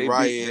bullying Ruby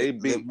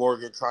Riott, Liv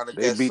Morgan trying to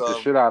get the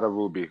shit out of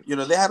Ruby. You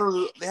know, they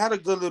had a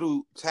good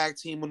little tag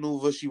team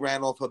maneuver. She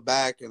ran off her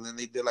back and then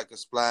they did like a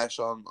splash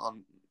on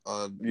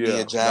Nia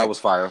Jax. That was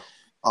fire.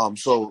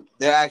 So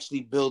they're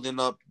actually building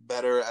up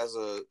better as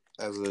a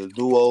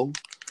duo.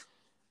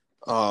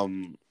 I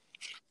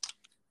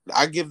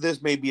give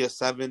this maybe a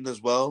 7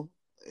 as well.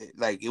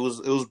 Like it was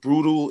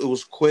brutal. It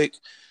was quick.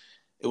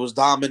 It was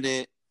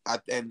dominant.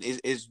 And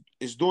it's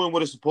doing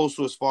what it's supposed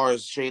to as far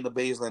as Shayna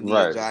Baszler and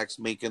Nia Jax,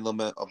 making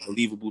them a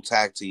believable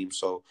tag team.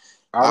 So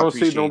I don't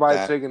see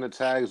nobody taking the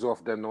tags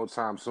off them no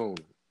time soon.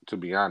 To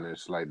be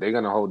honest, like they're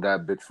gonna hold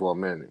that bitch for a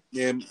minute.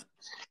 Yeah,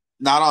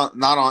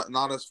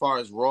 not as far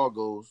as Raw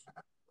goes.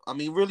 I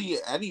mean, really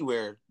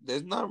anywhere.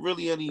 There's not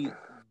really any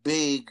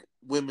big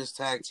women's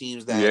tag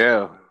teams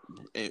that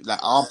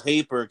on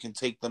paper can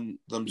take them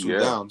two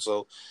down.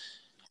 So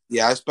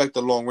I expect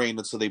a long reign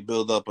until they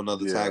build up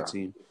another tag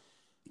team.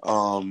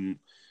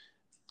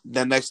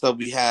 Then next up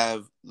we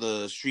have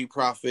the Street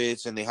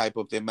Profits and they hype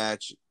up their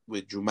match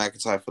with Drew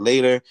McIntyre for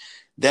later.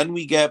 Then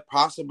we get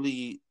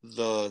possibly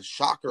the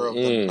shocker of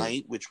the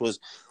night, which was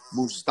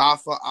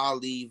Mustafa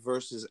Ali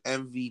versus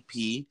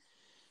MVP.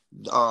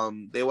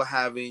 They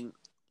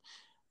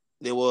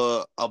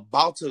were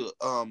about to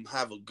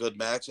have a good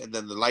match, and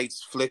then the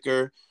lights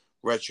flicker.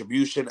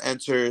 Retribution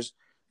enters.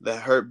 The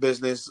Hurt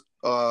Business,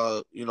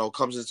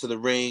 comes into the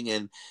ring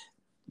and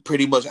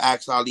pretty much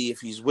asks Ali if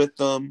he's with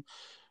them.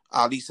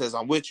 Ali says,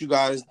 "I'm with you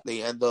guys."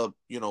 They end up,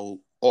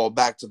 all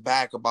back to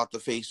back about to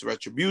face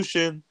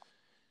Retribution.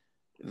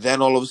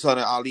 Then all of a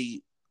sudden,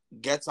 Ali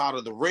gets out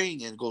of the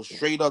ring and goes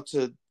straight up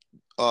to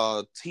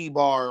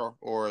T-Bar,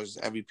 or as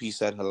MVP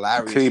said,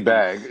 hilarious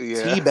T-Bag.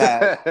 Yeah.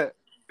 T-Bag.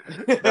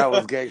 That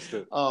was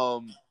gangster.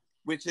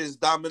 Which is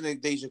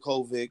Dominic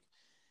Dijakovic.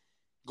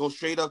 Goes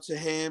straight up to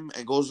him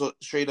and goes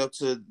straight up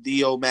to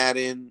Dio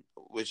Madden,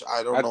 which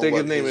I don't know. I think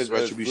what his name is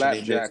Retribution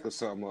Flapjack or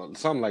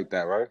something like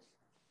that, right?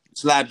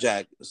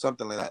 Slapjack,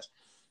 something like that.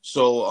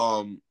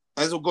 So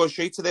Enzo goes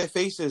straight to their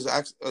faces.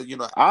 I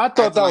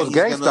thought that was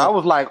gangster.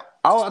 I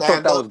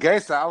thought that was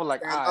gangster. I was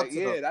like,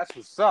 that's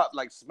what's up.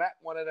 Like smack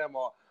one of them,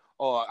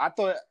 or I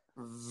thought.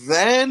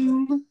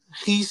 Then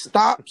he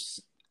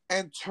stops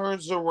and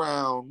turns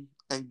around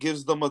and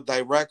gives them a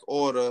direct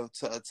order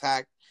to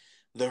attack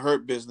the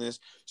Hurt Business.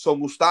 So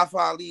Mustafa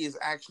Ali is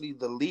actually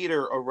the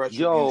leader of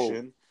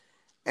Retribution.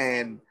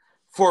 And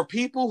for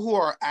people who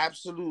are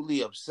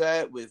absolutely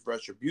upset with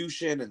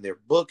Retribution and their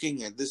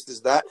booking and this,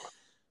 that,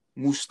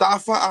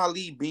 Mustafa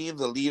Ali being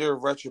the leader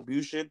of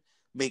Retribution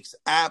makes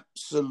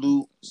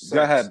absolute sense.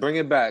 Go ahead, bring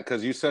it back,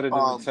 because you said it in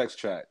the text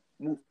chat.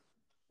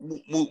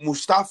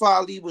 Mustafa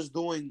Ali was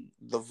doing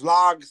the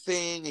vlog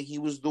thing, and he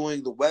was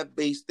doing the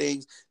web-based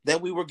things.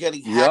 Then we were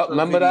getting hacker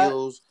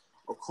videos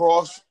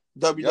across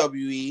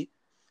WWE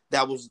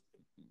that was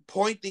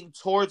pointing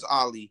towards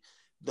Ali.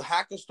 The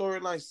hacker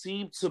storyline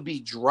seemed to be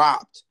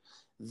dropped.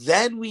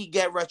 Then we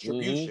get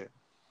Retribution.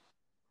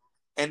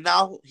 And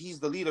now he's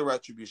the leader of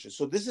Retribution.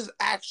 So this is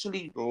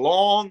actually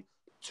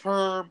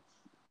long-term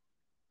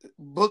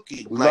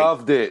booking.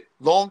 Loved it.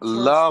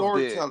 Long-term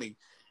storytelling.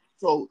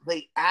 So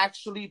they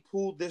actually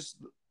pulled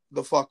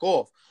the fuck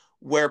off.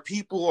 Where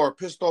people are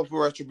pissed off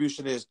with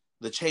Retribution is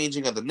the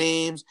changing of the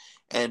names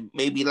and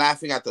maybe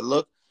laughing at the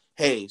look.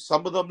 Hey,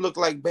 some of them look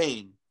like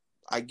Bane.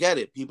 I get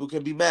it. People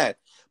can be mad.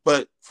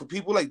 But for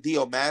people like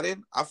Dio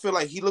Madden, I feel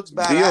like he looks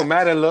badass. Dio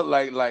Madden looked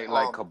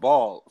like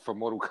Cabal from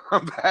Mortal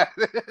Kombat.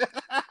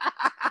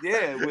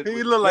 Yeah,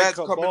 he looked like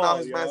Cabal, coming out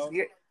his mask.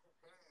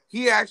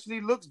 He actually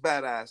looks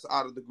badass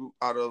out of the group.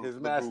 Out of his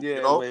the mask,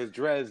 group, with his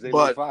dreads, they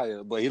look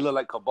fire. But he looked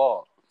like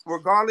Cabal.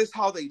 Regardless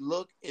how they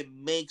look, it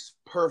makes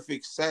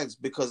perfect sense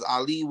because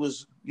Ali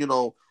was,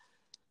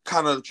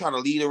 kind of trying to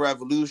lead a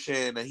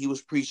revolution, and he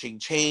was preaching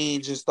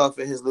change and stuff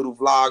in his little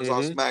vlogs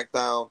on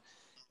SmackDown.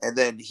 And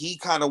then he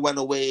kind of went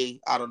away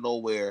out of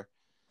nowhere.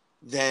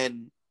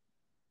 Then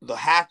the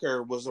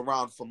hacker was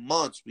around for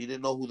months. We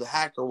didn't know who the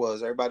hacker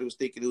was. Everybody was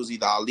thinking it was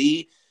either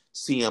Ali,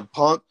 CM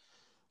Punk,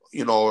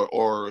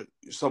 or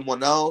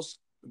someone else.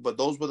 But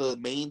those were the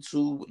main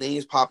two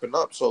names popping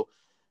up. So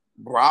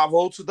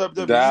bravo to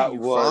WWE. That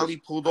you was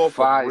finally pulled off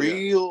fire. A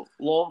real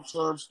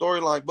long-term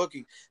storyline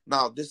booking.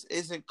 Now, this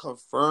isn't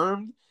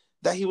confirmed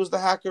that he was the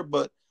hacker,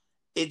 but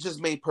it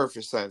just made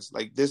perfect sense.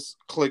 Like, this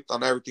clicked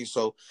on everything.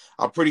 So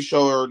I'm pretty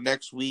sure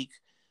next week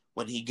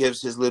when he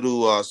gives his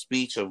little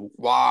speech of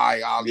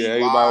why Ali,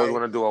 everybody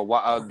want to do a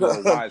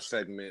why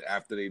segment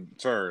after they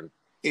turn.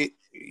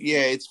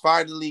 It's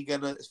finally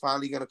gonna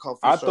come.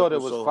 I thought it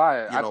was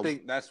fire. I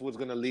think that's what's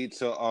gonna lead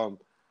to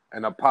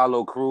an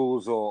Apollo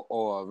Crews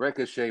or a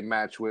Ricochet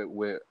match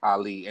with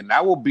Ali, and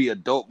that will be a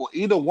dope. Well,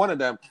 either one of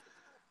them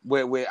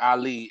with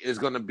Ali is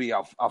gonna be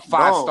a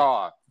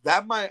 5-star.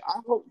 That might.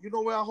 I hope. You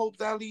know where I hope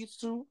that leads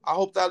to? I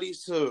hope that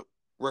leads to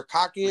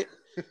Rakakit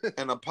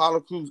and Apollo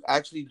Crews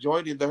actually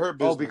joining the Hurt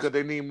Business. Oh, because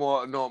they need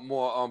more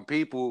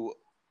people.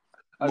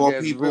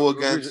 More people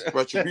against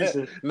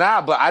Retribution.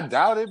 Nah, but I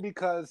doubt it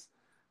because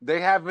they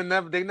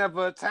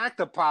never attacked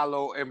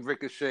Apollo and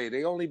Ricochet.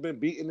 They only been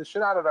beating the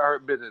shit out of the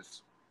Hurt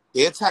Business.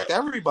 They attacked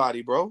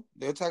everybody, bro.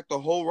 They attacked the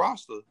whole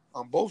roster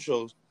on both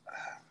shows.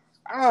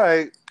 All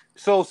right.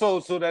 So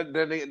that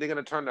they're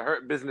gonna turn the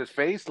Hurt Business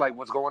face? Like,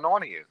 what's going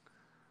on here?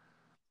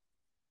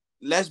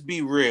 Let's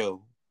be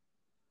real.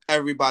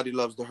 Everybody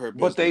loves the Hurt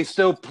Business. But they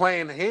still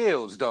playing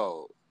heels,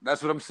 though.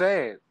 That's what I'm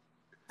saying.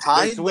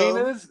 Kind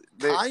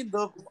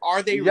of.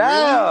 Are they really?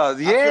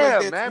 Yeah,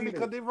 like man,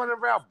 because they run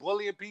around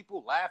bullying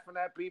people, laughing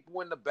at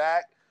people in the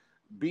back,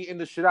 beating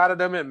the shit out of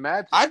them in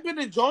matches. I've been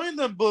enjoying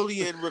them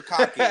bullying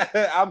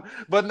Rakaki.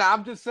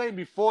 I'm just saying,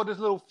 before this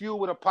little feud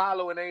with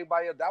Apollo and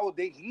everybody else, that was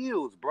they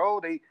heels,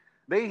 bro.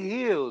 They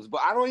heels.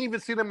 But I don't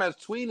even see them as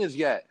tweeners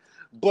yet.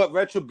 But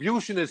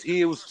Retribution is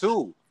heels,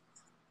 too.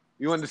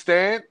 You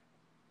understand?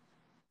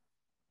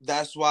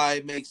 That's why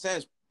it makes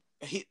sense.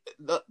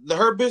 The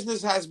Hurt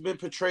Business has been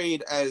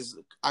portrayed as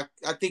I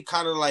think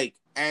kind of like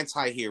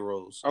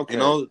anti-heroes. Okay.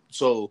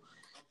 So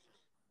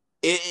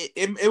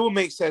it will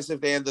make sense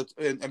if they end up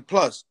and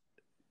plus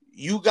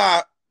you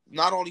got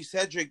not only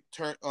Cedric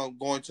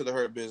going to the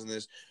Hurt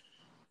Business,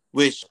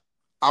 which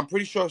I'm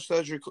pretty sure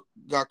Cedric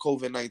got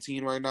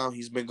COVID-19 right now.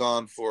 He's been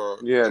gone for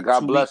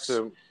God bless weeks.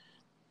 him.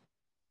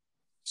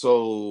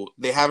 So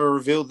they haven't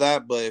revealed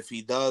that, but if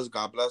he does,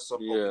 God bless him.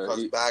 Hope he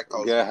comes back.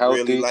 I was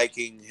really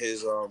liking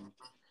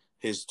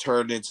his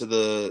turn into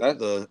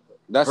the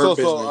That's Hurt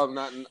also Business.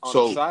 not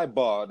on a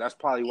sidebar. That's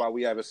probably why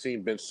we haven't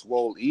seen Ben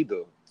Swole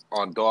either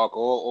on Dark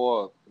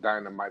or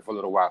Dynamite for a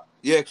little while.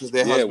 Yeah, because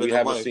they're husband we and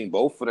haven't wife. seen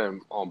both of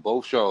them on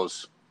both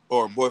shows.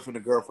 Or boyfriend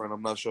and girlfriend,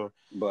 I'm not sure.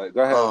 But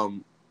go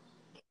ahead.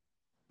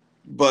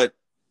 But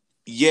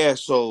yeah,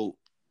 so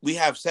we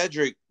have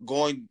Cedric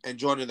going and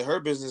joining the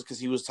Hurt Business because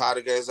he was tired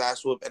of getting his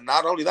ass whooped. And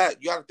not only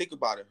that, you got to think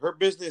about it. Hurt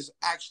Business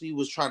actually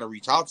was trying to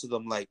reach out to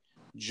them, like,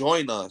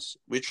 join us.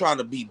 We're trying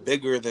to be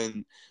bigger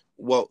than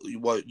what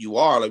you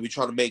are. Like, we're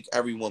trying to make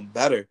everyone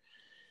better.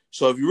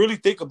 So if you really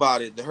think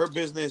about it, the Hurt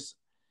Business,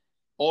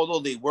 although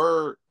they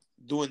were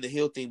doing the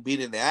heel thing,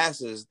 beating their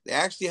asses, they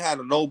actually had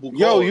a noble cause.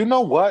 Yo, you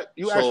know what?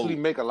 You actually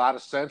make a lot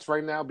of sense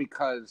right now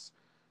because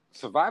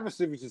Survivor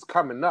Series is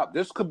coming up.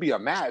 This could be a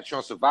match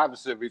on Survivor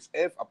Series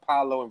if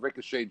Apollo and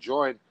Ricochet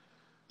join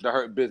the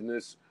Hurt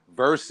Business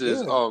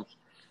versus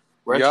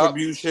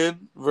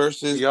Retribution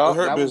versus the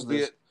Hurt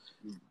Business.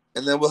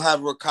 And then we'll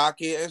have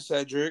Rikaki and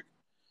Cedric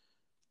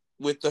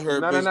with the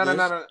Hurt Business.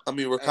 No. I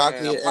mean, Rikaki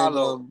and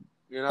Apollo.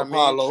 You know what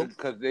Apollo. I mean?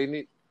 Because they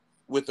need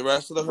with the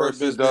rest of the Hurt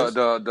Business.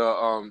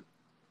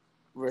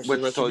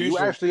 So you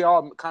actually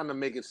are kind of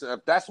making sense.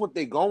 If that's what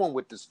they're going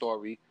with the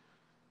story,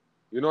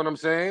 you know what I'm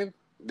saying?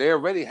 They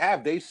already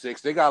have day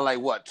 6. They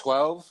got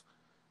 12,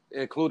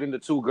 including the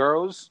 2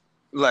 girls.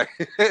 Like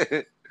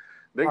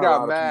they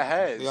got mad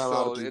heads,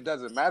 so it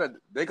doesn't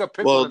matter. They could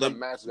pick one of the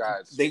match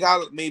guys. They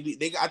got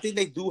I think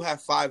they do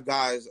have 5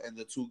 guys and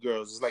the 2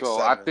 girls. It's like so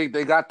 7. I think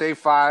they got their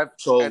 5.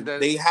 So and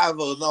then, they have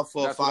enough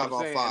for 5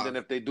 on 5. And then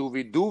if they do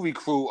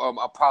recruit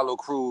Apollo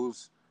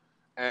Crews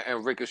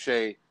and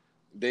Ricochet,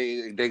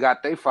 they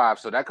got their 5.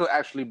 So that could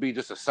actually be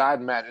just a side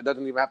match. It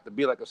doesn't even have to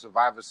be like a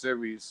Survivor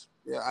Series.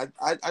 Yeah,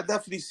 I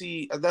definitely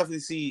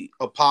see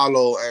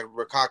Apollo and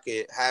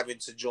Rikaki having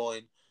to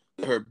join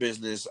Her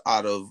Business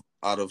out of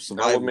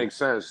Survivor. That would make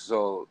sense.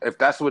 So if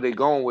that's where they're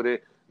going with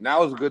it,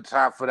 now is a good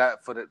time for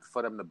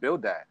them to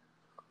build that.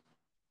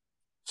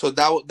 So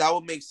that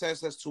would make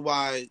sense as to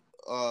why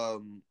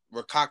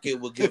Rikaki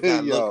would give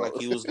that look like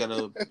he was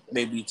gonna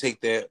maybe take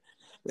their.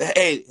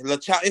 Hey,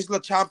 it's Le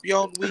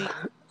Champion week.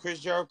 Chris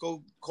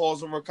Jericho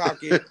calls him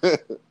Rikaki.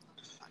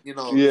 You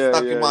know,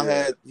 stuck in my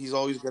head. He's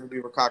always going to be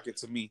Rikaki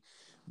to me.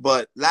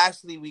 But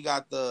lastly, we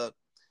got the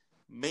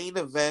main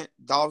event: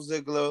 Dolph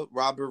Ziggler,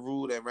 Robert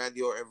Roode, and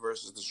Randy Orton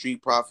versus the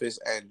Street Profits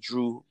and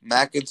Drew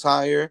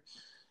McIntyre,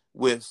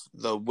 with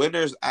the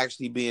winners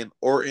actually being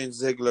Orton,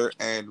 Ziggler,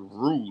 and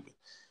Roode.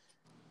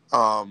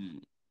 What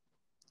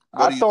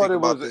do you think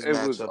about this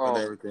matchup and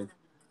everything?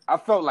 I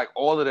felt like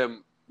all of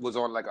them was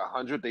on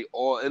 100. It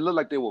looked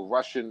like they were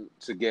rushing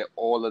to get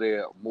all of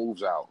their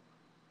moves out.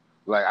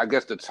 Like, I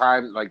guess the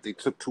time, they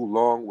took too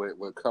long with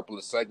a couple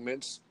of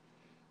segments.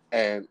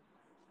 And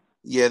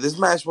yeah, this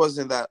match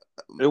wasn't that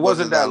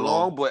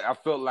long, but I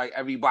felt like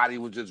everybody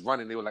was just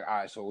running. They were like, all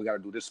right, so we got to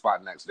do this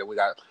spot next. Then we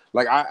got,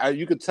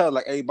 you could tell,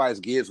 everybody's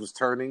gears was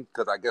turning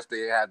because I guess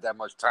they had that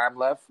much time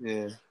left.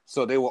 Yeah.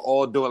 So they were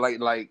all doing,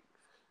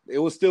 it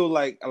was still,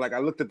 I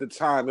looked at the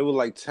time. It was,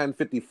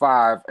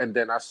 10:55, and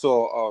then I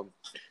saw,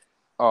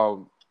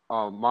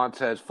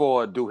 Montez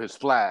Ford do his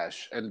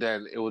splash, and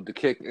then it was the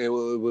kick. It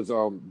was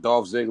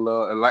Dolph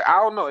Ziggler, and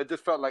I don't know. It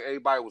just felt like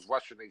everybody was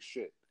rushing their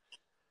shit.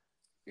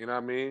 You know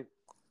what I mean?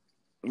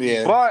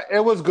 Yeah, but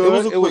it was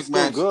good. It was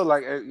still match.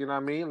 good. You know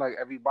what I mean?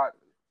 Everybody.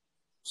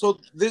 So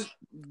this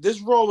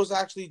Raw was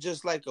actually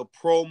just like a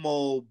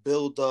promo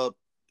build up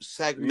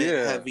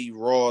segment heavy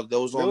Raw. There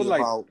was only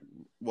about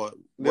what?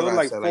 There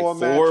were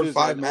 4 or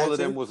 5 matches. All of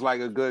them was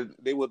a good.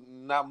 They were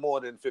not more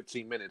than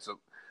 15 minutes.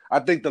 I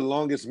think the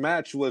longest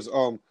match was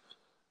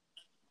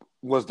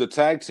the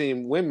tag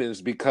team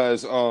women's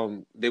because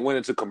they went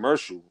into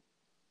commercial.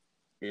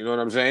 You know what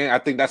I'm saying? I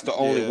think that's the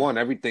only one.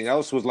 Everything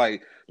else was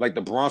like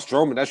the Braun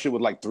Strowman. That shit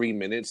was 3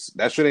 minutes.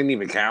 That shit didn't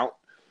even count.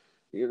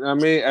 You know what I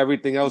mean?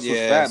 Everything else was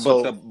fat.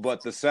 So,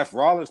 but the Seth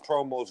Rollins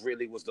promos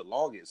really was the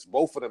longest.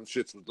 Both of them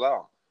shits was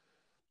long.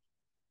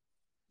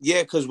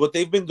 Yeah, because what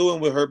they've been doing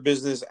with Her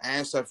Business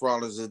and Seth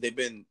Rollins is they've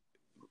been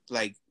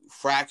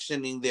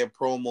fractioning their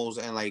promos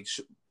and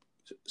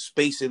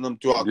spacing them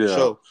throughout the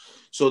show.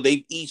 So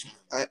they've each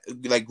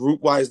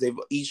group wise, they've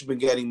each been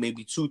getting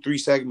maybe 2-3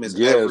 segments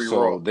every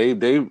Raw. They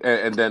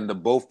and then the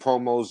both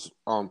promos.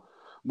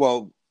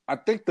 Well, I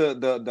think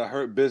the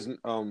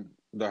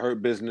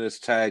Hurt Business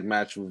tag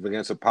match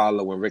against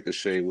Apollo and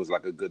Ricochet was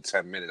a good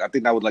 10 minutes. I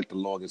think that was the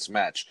longest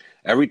match.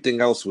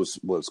 Everything else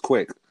was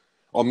quick,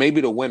 or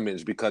maybe the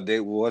women's because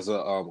there was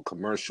a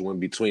commercial in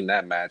between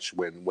that match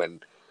when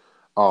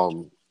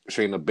Shayna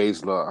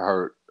Baszler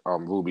hurt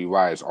Ruby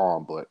Riot's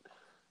arm, but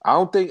I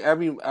don't think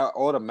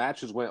all the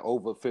matches went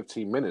over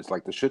 15 minutes. The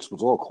shits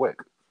was all quick.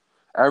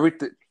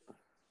 Everything.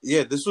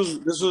 Yeah, this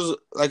was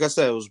like I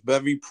said, it was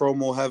very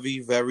promo heavy,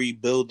 very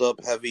build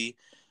up heavy.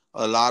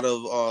 A lot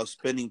of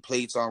spinning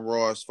plates on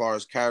Raw as far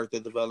as character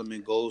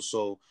development goes.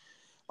 So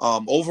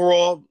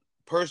overall,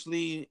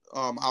 personally,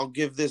 I'll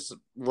give this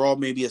Raw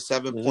maybe a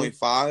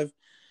 7.5.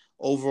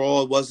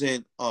 overall, it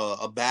wasn't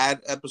a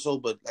bad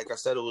episode, but like I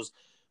said, it was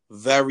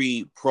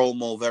very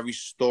promo, very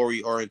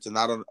story oriented,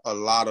 not a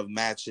lot of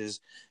matches.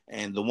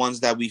 And the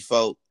ones that we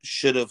felt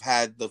should have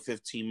had the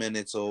 15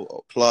 minutes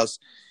or plus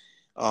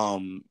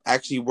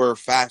actually were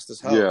fast as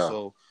hell. Yeah.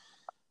 So,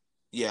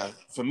 yeah,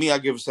 for me, I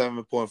give it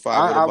 7.5.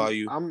 What about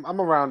you?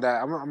 I'm around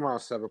that. I'm around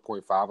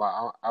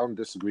 7.5. I don't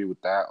disagree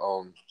with that.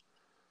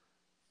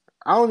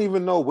 I don't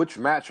even know which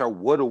match I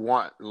would have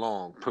want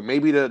long.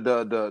 Maybe the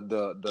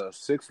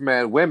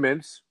 6-man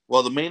women's.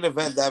 Well, the main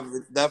event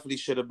definitely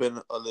should have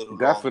been a little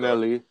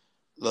definitely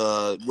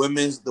longer. The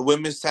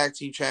women's tag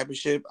team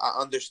championship. I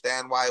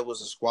understand why it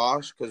was a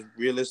squash because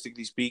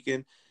realistically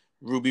speaking,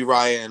 Ruby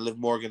Riott and Liv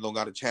Morgan don't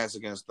got a chance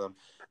against them.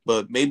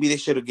 But maybe they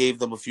should have gave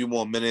them a few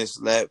more minutes.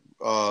 Let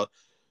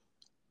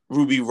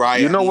Ruby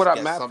Riott. You know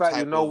what? Matter of fact,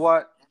 you know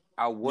what?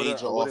 I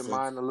wouldn't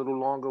mind a little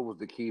longer was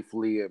the Keith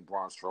Lee and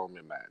Braun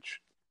Strowman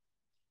match.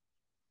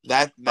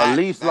 At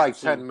least like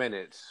 10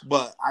 minutes.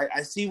 But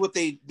I see what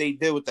they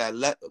did with that.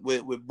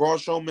 With Braun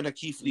Strowman and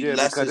Keith Lee,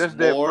 less because is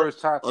this is more their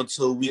first time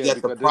until we get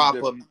the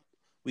proper.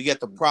 We get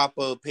the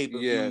proper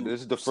pay-per-view. Yeah,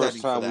 this is the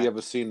first time we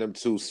ever seen them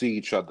two see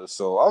each other.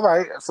 So, all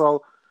right.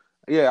 So,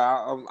 yeah,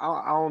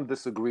 I don't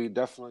disagree.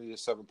 Definitely a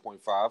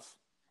 7.5.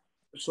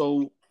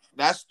 So,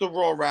 that's the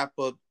Raw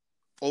wrap-up.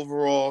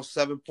 Overall,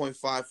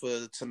 7.5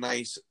 for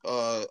tonight's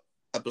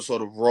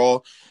episode of Raw.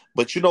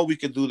 But you know we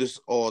can do this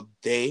all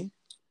day.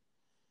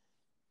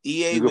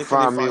 EA, you can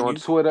find me on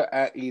Twitter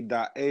at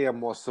E.A.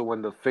 I'm also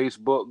in the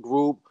Facebook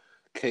group,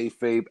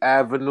 Kayfabe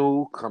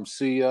Avenue. Come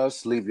see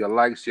us. Leave your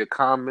likes, your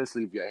comments,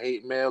 leave your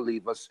hate mail.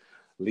 Leave us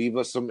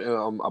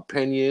some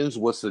opinions,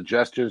 what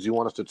suggestions you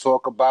want us to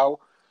talk about.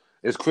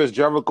 It's Chris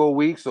Jericho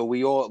week, so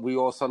we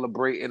all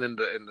celebrating in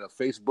the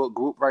Facebook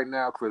group right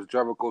now. Chris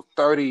Jericho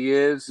 30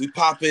 years. We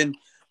popping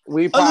a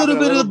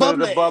little bit of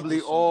the bubbly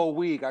all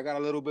week. I got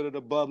a little bit of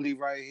the bubbly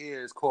right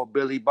here. It's called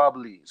Billy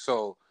Bubbly.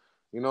 So,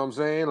 you know what I'm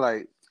saying?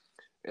 Like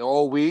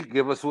all week,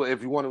 give us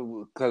if you want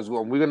to, because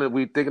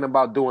we're thinking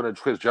about doing a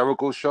Chris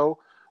Jericho show.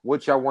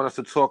 What y'all want us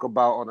to talk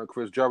about on a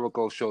Chris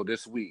Jericho show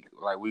this week?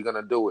 Like we're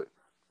gonna do it.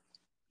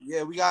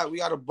 Yeah, we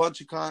got a bunch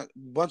of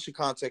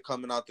content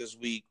coming out this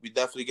week. We're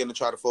definitely gonna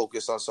try to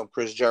focus on some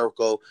Chris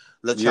Jericho.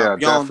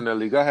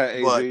 Definitely. Go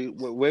ahead,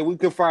 AJ. Where we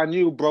can find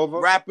you, brother?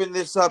 Wrapping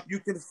this up, you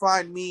can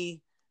find me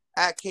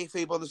at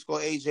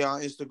Kayfabe_AJ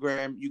on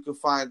Instagram. You can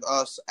find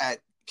us at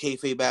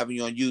Kayfabe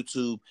Avenue on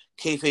YouTube,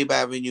 Kayfabe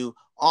Avenue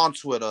on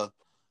Twitter,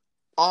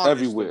 on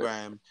everywhere.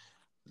 Instagram.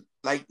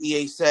 Like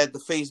EA said, the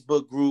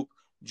Facebook group.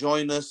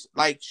 Join us,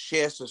 like,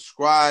 share,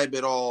 subscribe,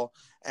 it all.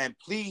 And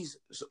please,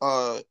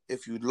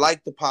 if you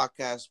like the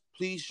podcast,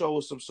 please show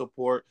us some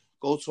support.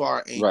 Go to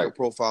our Anchor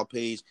profile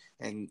page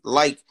and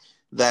like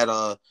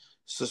that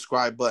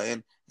subscribe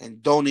button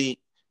and donate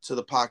to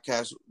the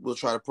podcast. We'll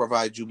try to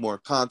provide you more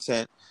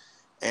content.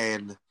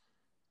 And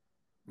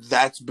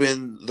that's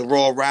been the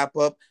Raw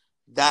wrap-up.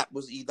 That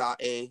was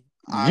E.A.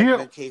 I've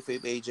been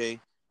Kayfabe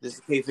AJ. This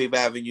is Kayfabe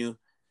Avenue.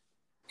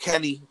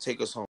 Kenny, take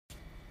us home.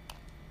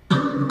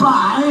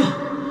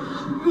 Bye.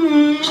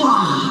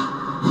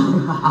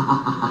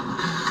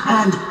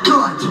 And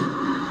good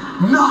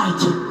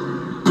night,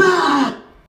 bad.